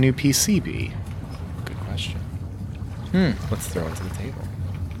and what would the new PC be? Good question. Let's throw it to the table.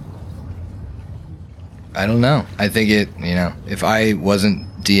 I don't know. I think if I wasn't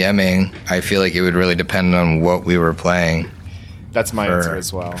DMing, I feel like it would really depend on what we were playing. That's my answer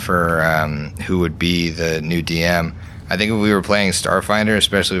as well. For who would be the new DM. I think if we were playing Starfinder,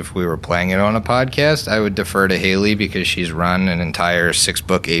 especially if we were playing it on a podcast, I would defer to Haley because she's run an entire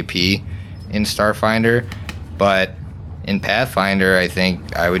 6-book AP in Starfinder. But in Pathfinder, I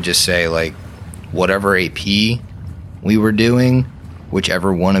think I would just say, like, whatever AP we were doing,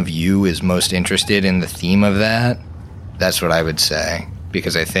 whichever one of you is most interested in the theme of that, that's what I would say.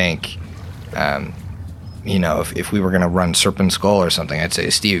 Because I think, if we were going to run Serpent Skull or something, I'd say,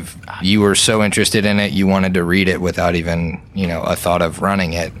 Steve, you were so interested in it, you wanted to read it without even, a thought of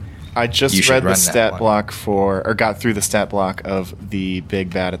running it. I just read the stat block got through the stat block of the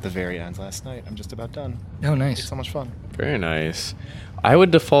big bad at the very end last night. I'm just about done. Oh, nice. It's so much fun. Very nice. I would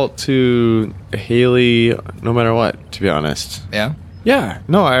default to Haley no matter what, to be honest. Yeah? Yeah.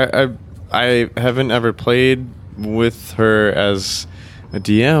 No, I haven't ever played with her as a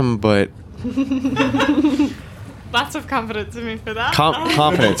DM, but Lots of confidence in me for that.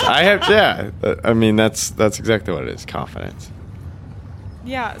 confidence. I have, yeah. I mean, that's exactly what it is. Confidence.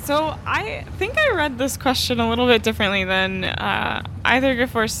 Yeah, so I think I read this question a little bit differently than either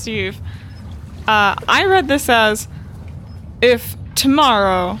Griff or Steve. I read this as, if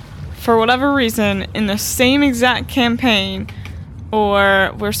tomorrow, for whatever reason, in the same exact campaign,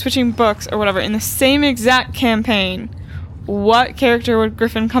 or we're switching books or whatever, in the same exact campaign, what character would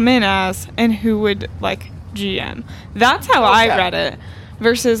Griffin come in as, and who would, GM? That's how I read it.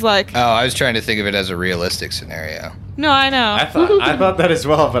 versus like. Oh, I was trying to think of it as a realistic scenario. No, I know. I thought that as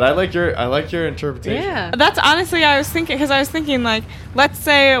well, but I like your interpretation. Yeah. That's honestly, I was thinking like, let's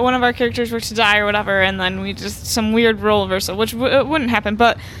say one of our characters were to die or whatever, and then we just some weird role reversal, which it wouldn't happen.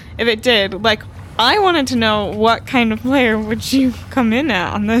 But if it did, like, I wanted to know what kind of player would you come in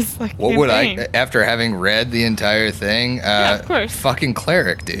at on this like What campaign. would I, after having read the entire thing? Yeah, of course. Fucking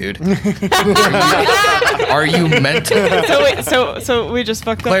cleric, dude. Are you mental? So we just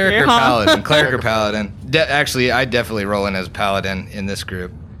fucked Cleric up here, or huh? paladin? Cleric or paladin? Actually, I definitely roll in as paladin in this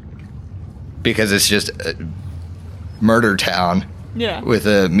group because it's just a murder town Yeah. with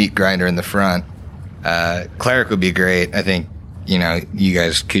a meat grinder in the front. Cleric would be great. I think you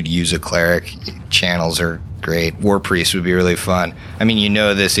guys could use a cleric. Channels are great. War priest would be really fun. I mean,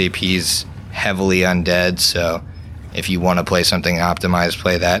 this AP's heavily undead, so if you want to play something optimized,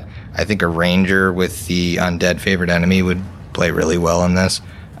 play that. I think a ranger with the undead favorite enemy would play really well in this.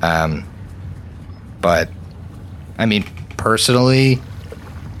 But, I mean, personally,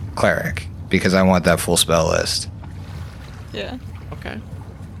 cleric, because I want that full spell list. Yeah. Okay.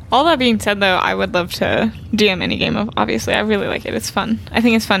 All that being said, though, I would love to DM any game. Obviously, I really like it. It's fun. I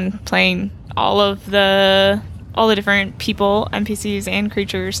think it's fun playing all the different people, NPCs, and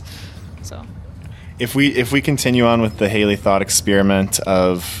creatures. So, If we continue on with the Haley thought experiment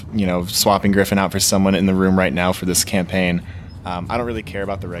of swapping Griffin out for someone in the room right now for this campaign, I don't really care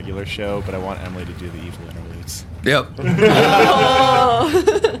about the regular show, but I want Emily to do the evil interludes. Yep.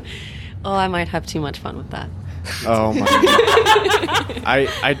 Oh, I might have too much fun with that. Oh my God.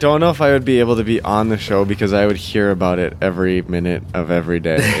 I don't know if I would be able to be on the show because I would hear about it every minute of every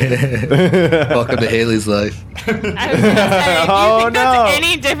day. Welcome to Haley's life. I was gonna say, do you Oh, think that's no.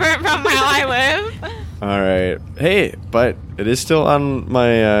 any different from how I live? All right. Hey, but it is still on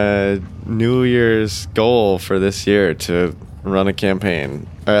my New Year's goal for this year to run a campaign,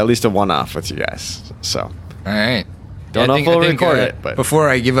 or at least a one-off with you guys. So, All right. Don't know if we'll record it, but before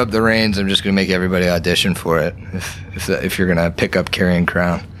I give up the reins, I'm just going to make everybody audition for it. If you're going to pick up Carrying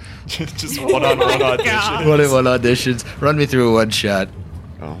Crown. Just one-on-one audition. God. One auditions. Run me through a one shot.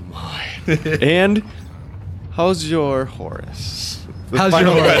 oh my. And how's your Horus? The How's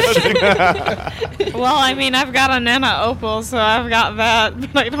final your Horus? question. Well, I mean, I've got a Nana Opal, so I've got that,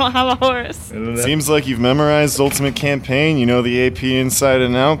 but I don't have a horse. Seems like you've memorized Ultimate Campaign. You know the AP inside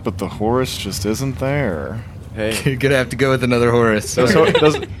and out, but the Horus just isn't there. Hey, You're going to have to go with another Horus.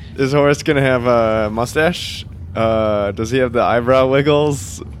 is Horus gonna have a mustache? Does he have the eyebrow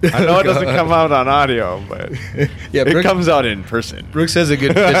wiggles? I know it doesn't come out on audio, but Yeah, it Brooke- comes out in person. Brooks has a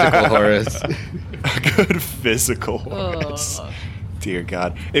good physical Horus. A good physical Horus. Dear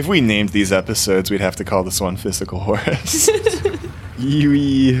God. If we named these episodes, we'd have to call this one Physical Horus.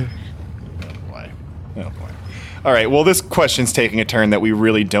 Yui. Boy. Oh, boy. All right, well, this question's taking a turn that we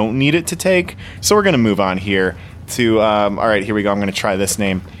really don't need it to take, so we're going to move on here to, all right, here we go. I'm going to try this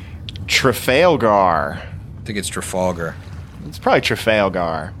name. Trafalgar. I think it's Trafalgar. It's probably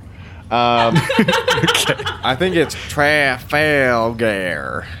Trafalgar. I think it's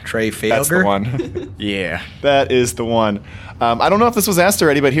Trafalgar. That's the one. Yeah. That is the one. I don't know if this was asked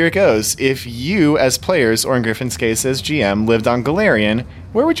already, but here it goes. If you, as players, or in Griffin's case as GM, lived on Galarian,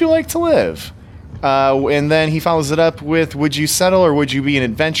 where would you like to live? And then he follows it up with, would you settle or would you be an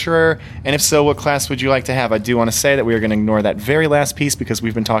adventurer? And if so, what class would you like to have? I do want to say that we are going to ignore that very last piece because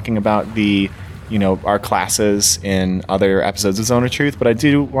we've been talking about our classes in other episodes of Zone of Truth, but I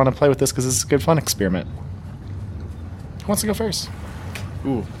do want to play with this because it's a good fun experiment. Who wants to go first?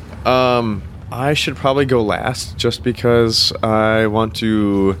 Ooh. I should probably go last just because I want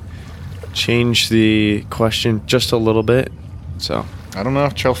to change the question just a little bit. So, I don't know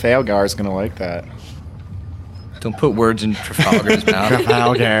if Trafalgar is going to like that. Don't put words in Trafalgar's mouth.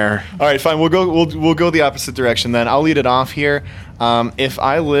 Trafalgar. All right, fine. We'll go the opposite direction then. I'll lead it off here. If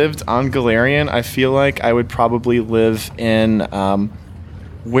I lived on Galarian, I feel like I would probably live in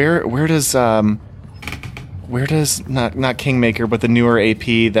where does not Kingmaker, but the newer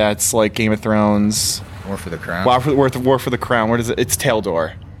AP that's like Game of Thrones. War for the Crown. War for the Crown. Where does it? It's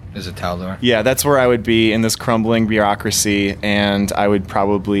Taldor. Is it Taldor? Yeah, that's where I would be in this crumbling bureaucracy, and I would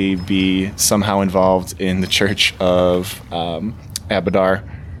probably be somehow involved in the Church of Abadar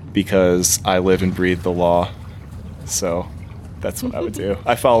because I live and breathe the law. So that's what I would do.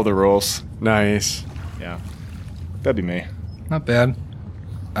 I follow the rules. Nice. Yeah, that'd be me. Not bad.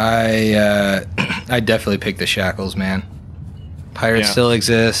 I definitely pick the shackles, man. Pirates Yeah. still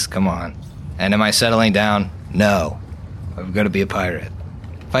exist. Come on. And am I settling down? No. I'm going to be a pirate.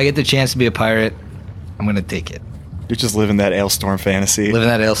 If I get the chance to be a pirate, I'm going to take it. You're just living that Ailstorm fantasy. Living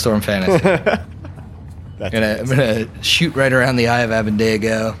that Ailstorm fantasy. That's I'm gonna shoot right around the eye of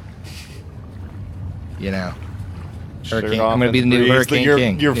Abendego. You know, Hurricane. I'm gonna be the new Hurricane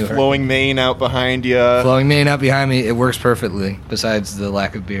King. Your flowing mane out behind you. Flowing mane out behind me. It works perfectly. Besides the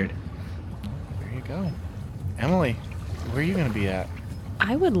lack of beard. There you go. Emily, where are you gonna be at?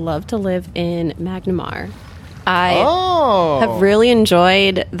 I would love to live in Magnamar. I Oh. have really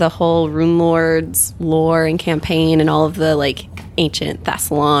enjoyed the whole Rune Lords lore and campaign and all of the like ancient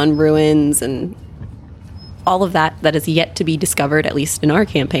Thassalon ruins and all of that is yet to be discovered, at least in our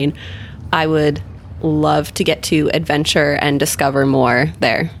campaign. I would love to get to adventure and discover more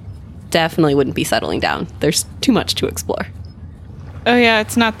there. Definitely wouldn't be settling down. There's too much to explore. Oh yeah,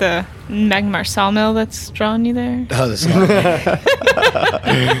 it's not the Magmar sawmill that's drawing you there. Oh, this is not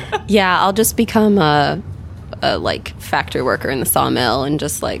Yeah, I'll just become a like factory worker in the sawmill and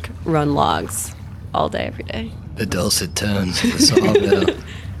just like run logs all day, every day. the dulcet tones of the sawmill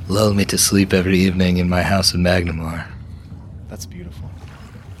lull me to sleep every evening in my house of Magnamar. That's beautiful.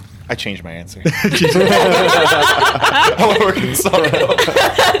 I changed my answer. I want to work in the sawmill.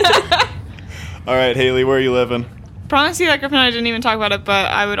 All right, Haley, where are you living? Promise you that Griffin and I didn't even talk about it, but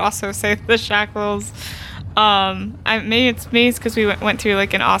I would also say the Shackles. Maybe it's because we went through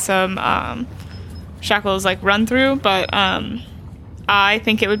like an awesome Shackles like run through, but I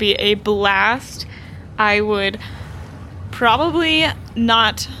think it would be a blast. I would probably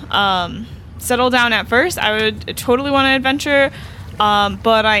not settle down at first. I would totally want to adventure,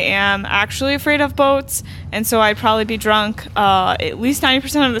 but I am actually afraid of boats, and so I'd probably be drunk at least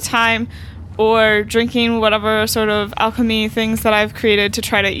 90% of the time, or drinking whatever sort of alchemy things that I've created to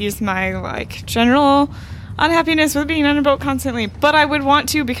try to ease my like general unhappiness with being on a boat constantly. But I would want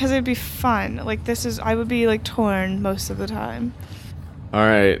to because it'd be fun. Like I would be like torn most of the time. All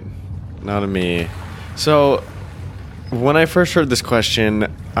right, now to me. So, when I first heard this question,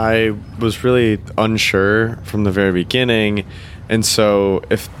 I was really unsure from the very beginning. And so,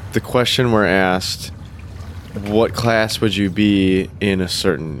 if the question were asked, what class would you be in a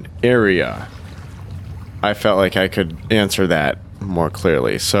certain area, I felt like I could answer that more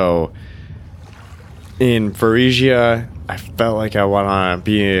clearly. So, in Varesia, I felt like I would want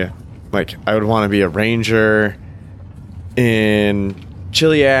to be a ranger. In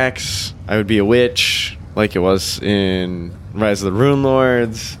Chiliax, I would be a witch, like it was in Rise of the Rune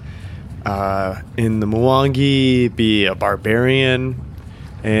Lords. In the Mwangi, be a barbarian.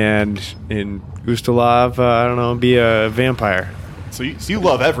 And in Ustalav, I don't know, be a vampire. So you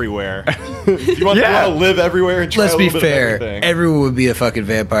love everywhere. You want to live everywhere and try Let's a be little bit of fair. everything. Everyone would be a fucking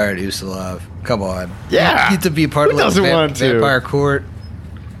vampire at Ustalav. Come on. Yeah. You get to be a part Who of doesn't the want to? vampire court.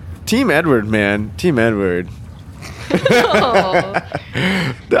 Team Edward, man. Team Edward. Oh.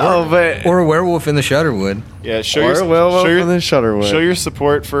 No, but... Or a werewolf in the Shudderwood. Yeah, show Or your, a werewolf show your, in the Shudderwood. Show your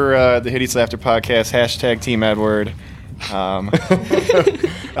support for the Hideous Laughter podcast. # Team Edward. I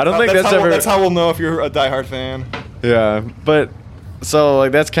don't think that's ever... That's how we'll know if you're a diehard fan. Yeah, but... So,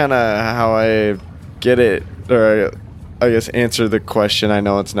 like, that's kind of how I get it, or I guess answer the question. I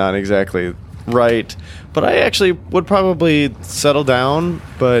know it's not exactly right, but I actually would probably settle down,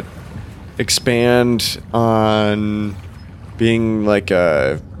 but expand on being like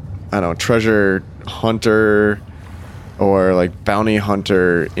a, I don't know, treasure hunter or like bounty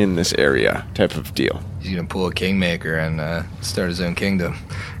hunter in this area type of deal. He's going to pull a kingmaker and start his own kingdom.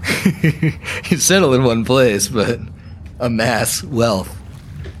 He's settled in one place, but amass wealth.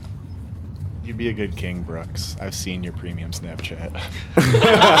 You'd be a good king, Brooks. I've seen your premium Snapchat.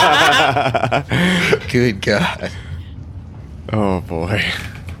 Good God. Oh, boy.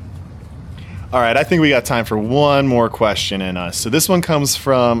 All right, I think we got time for one more question in us. So this one comes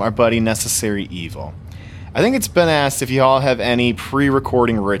from our buddy Necessary Evil. I think it's been asked if you all have any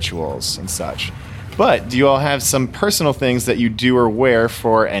pre-recording rituals and such. But do you all have some personal things that you do or wear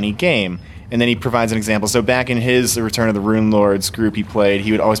for any game? And then he provides an example. So back in his Return of the Rune Lords group he played,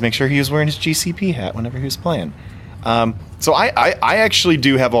 he would always make sure he was wearing his GCP hat whenever he was playing. So I actually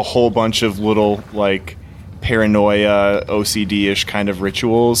do have a whole bunch of little, like, paranoia, OCD-ish kind of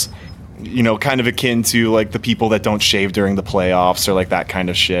rituals. You know, kind of akin to, like, the people that don't shave during the playoffs or, like, that kind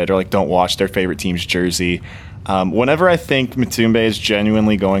of shit. Or, like, don't watch their favorite team's jersey. Whenever I think Matumbe is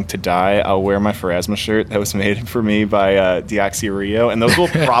genuinely going to die, I'll wear my Pharasma shirt that was made for me by Deoxy Rio, and those will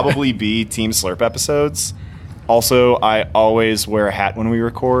probably be Team Slurp episodes. Also, I always wear a hat when we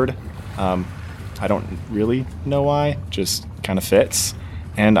record. I don't really know why, just kind of fits.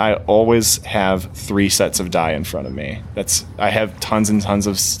 And I always have 3 sets of die in front of me. I have tons and tons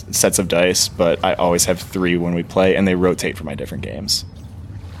of sets of dice, but I always have 3 when we play, and they rotate for my different games.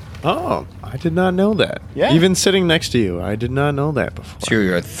 Oh, I did not know that. Yeah. Even sitting next to you, I did not know that before. So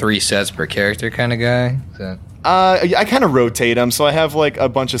you're a 3 sets per character kind of guy? Is that... I kind of rotate them, so I have like a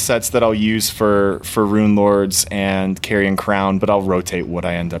bunch of sets that I'll use for Rune Lords and Carrion Crown, but I'll rotate what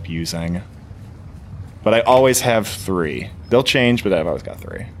I end up using. But I always have 3. They'll change, but I've always got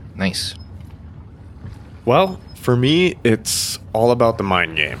 3. Nice. Well, for me, it's all about the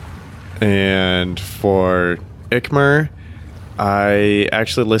mind game. And for Ikmer, I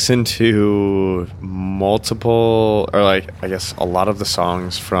actually listened to multiple, or like, I guess a lot of the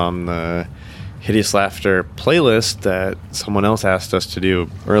songs from the Hideous Laughter playlist that someone else asked us to do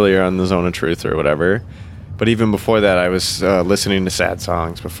earlier on the Zone of Truth or whatever. But even before that, I was listening to sad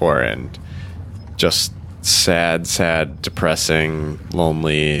songs before, and just sad, depressing,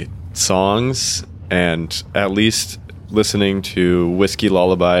 lonely songs. And at least listening to Whiskey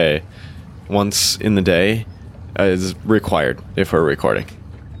Lullaby once in the day is required if we're recording.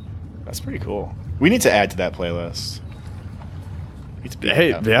 That's pretty cool. We need to add to that playlist. Hey,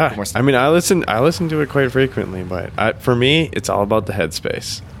 yeah. I mean, I listen to it quite frequently, but for me, it's all about the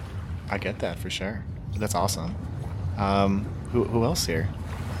headspace. I get that for sure. That's awesome. Who else here?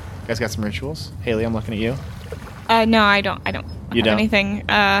 You guys got some rituals? Haley, I'm looking at you. No, I don't. You don't? Anything.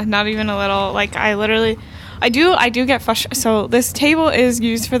 Not even a little. Like, I do get frustrated. So this table is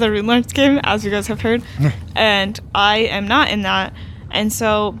used for the Rune Lords game, as you guys have heard, and I am not in that. And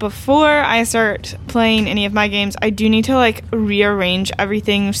so before I start playing any of my games, I do need to like rearrange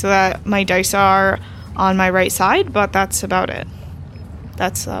everything so that my dice are on my right side. But that's about it.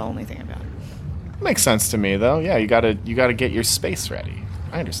 That's the only thing about it. Makes sense to me, though. Yeah, you gotta get your space ready.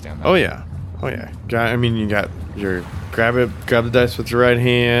 I understand that. Oh yeah. You got your grab the dice with your right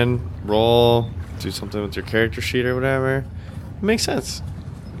hand, roll, do something with your character sheet or whatever. It makes sense.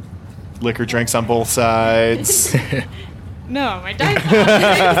 Liquor drinks on both sides. No, my dice are on the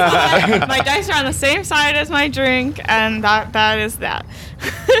same side. My dice are on the same side as my drink, and that is that.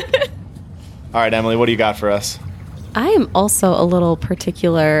 All right, Emily, what do you got for us? I am also a little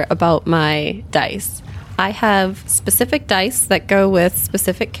particular about my dice. I have specific dice that go with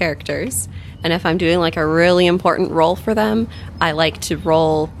specific characters, and if I'm doing like a really important roll for them, I like to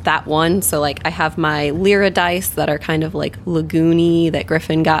roll that one. So like I have my Lyra dice that are kind of like Lagoony that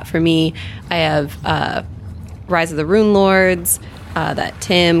Griffin got for me. I have Rise of the Rune Lords that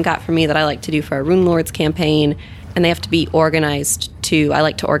Tim got for me that I like to do for a Rune Lords campaign, and they have to be organized too. I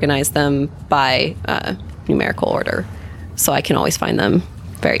like to organize them by numerical order, so I can always find them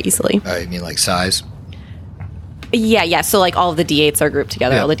very easily. You mean like size? Yeah. So like all of the D8s are grouped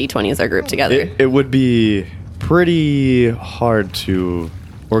together, all the D20s are grouped together. It would be pretty hard to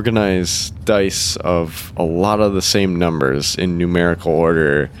organize dice of a lot of the same numbers in numerical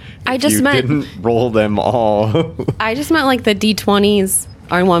order. I just didn't roll them all. I just meant like the D20s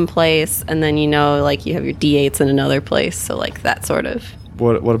are in one place, and then like you have your D8s in another place. So like that sort of.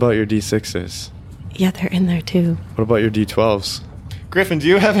 What about your D6s? Yeah, they're in there too. What about your D12s? Griffin, do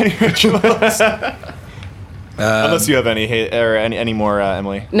you have any rituals? Unless you have any more,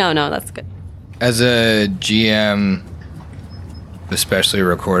 Emily. No, that's good. As a GM, especially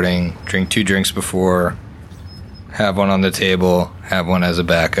recording, drink 2 drinks before, have one on the table, have one as a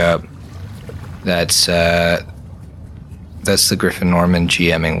backup. That's the Griffin Norman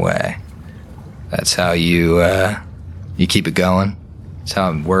GMing way. That's how you keep it going. It's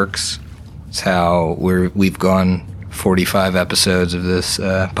how it works. It's how we've gone 45 episodes of this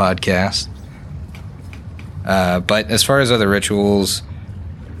podcast. But as far as other rituals,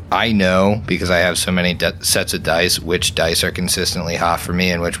 I know, because I have so many sets of dice, which dice are consistently hot for me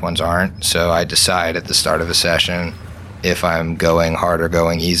and which ones aren't. So I decide at the start of a session if I'm going hard or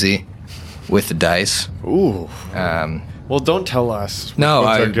going easy with the dice. Ooh. Well, don't tell us. No,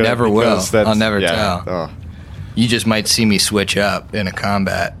 I never will. I'll never tell. Oh. You just might see me switch up in a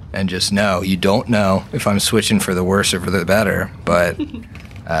combat and just know. You don't know if I'm switching for the worse or for the better, but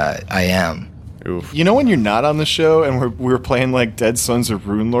I am. Oof. You know when you're not on the show and we're playing like Dead Sons or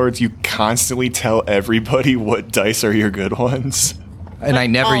Rune Lords, you constantly tell everybody what dice are your good ones. And I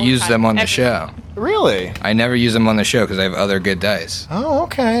never all the use time. them on the show. Really? I never use them on the show because I have other good dice. Oh,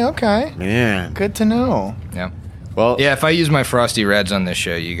 okay. Man. Good to know. Yeah. Well, Yeah, if I use my Frosty Reds on this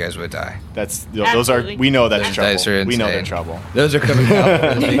show, you guys would die. Those Absolutely. we know that's Those trouble. dice are We know insane. they're trouble. Those are coming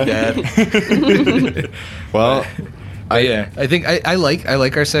out, Big Dad. well, Yeah, I think I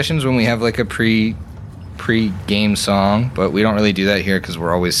like our sessions when we have like a pre-game song, but we don't really do that here because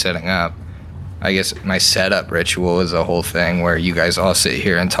we're always setting up. I guess my setup ritual is a whole thing where you guys all sit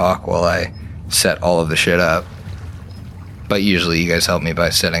here and talk while I set all of the shit up. But usually you guys help me by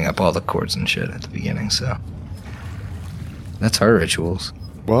setting up all the chords and shit at the beginning, so that's our rituals.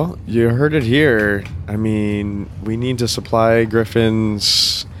 Well, you heard it here. I mean, we need to supply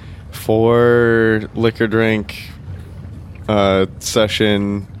Griffin's 4 liquor drink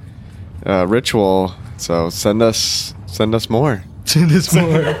session ritual. So send us more. Send us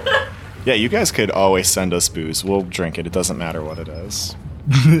more. Yeah, you guys could always send us booze. We'll drink it. It doesn't matter what it is.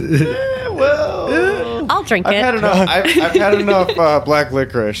 I'll drink I've it. had enough. I've had enough black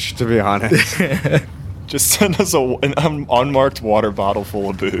licorice, to be honest. Just send us an unmarked water bottle full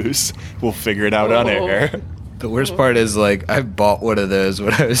of booze. We'll figure it out on air. The worst part is, like, I bought one of those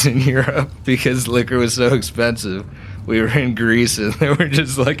when I was in Europe because liquor was so expensive. We were in Greece and there were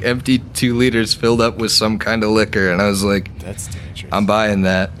just like empty 2 liters filled up with some kind of liquor, and I was like, That's dangerous. I'm buying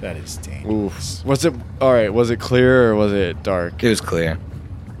that. That is dangerous. Oof. Was it all right? Was it clear or was it dark? It was clear.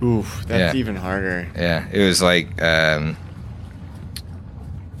 Oof, that's Yeah. even harder. Yeah, it was like, God,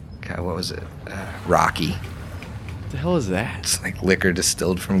 what was it? Rocky. What the hell is that? It's like liquor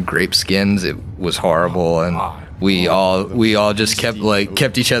distilled from grape skins. It was horrible, and we all just kept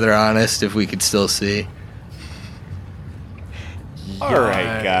each other honest if we could still see. All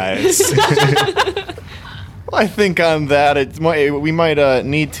right, guys. Well, I think on that, we might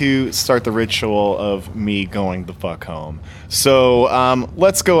need to start the ritual of me going the fuck home. So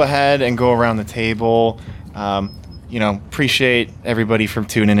let's go ahead and go around the table. Appreciate everybody for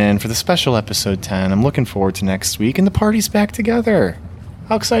tuning in for the special episode 10. I'm looking forward to next week, and the party's back together.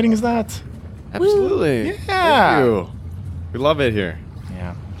 How exciting is that? Absolutely. Yeah. Thank you. We love it here.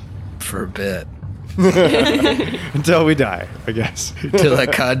 Yeah. For a bit. Until we die, I guess. Till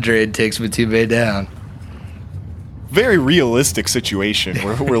that Condrade takes Matube down. Very realistic situation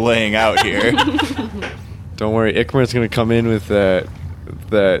we're laying out here. Don't worry, Ikmar's gonna come in with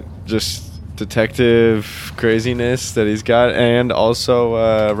that just detective craziness that he's got, and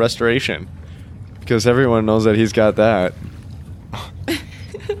also restoration, because everyone knows that he's got that.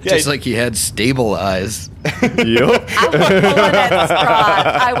 Just like he had stable eyes. Yup.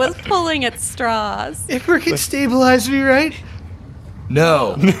 I was pulling at straws. Ikmar can stabilize me, right?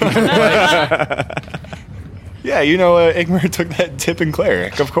 No. Yeah, Igmar took that tip in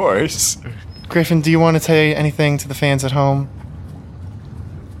Cleric, of course. Griffin, do you want to say anything to the fans at home?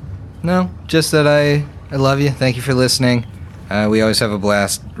 No, just that I love you. Thank you for listening. We always have a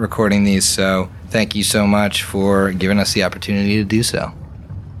blast recording these, so thank you so much for giving us the opportunity to do so.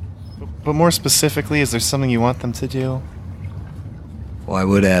 But more specifically, is there something you want them to do? Well, I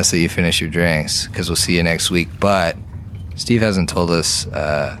would ask that you finish your drinks, because we'll see you next week, but Steve hasn't told us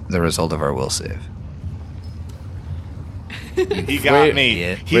the result of our will save. He got me.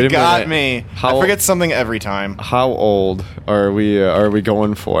 idiot. He Wait a got minute. me. How- I forget something every time. How old are we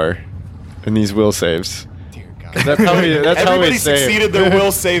going for in these will saves? Dear God. That's how we Everybody save. succeeded their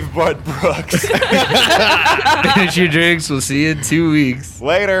will save but Brooks. Finish your drinks. We'll see you in 2 weeks.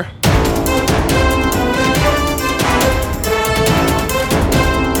 Later.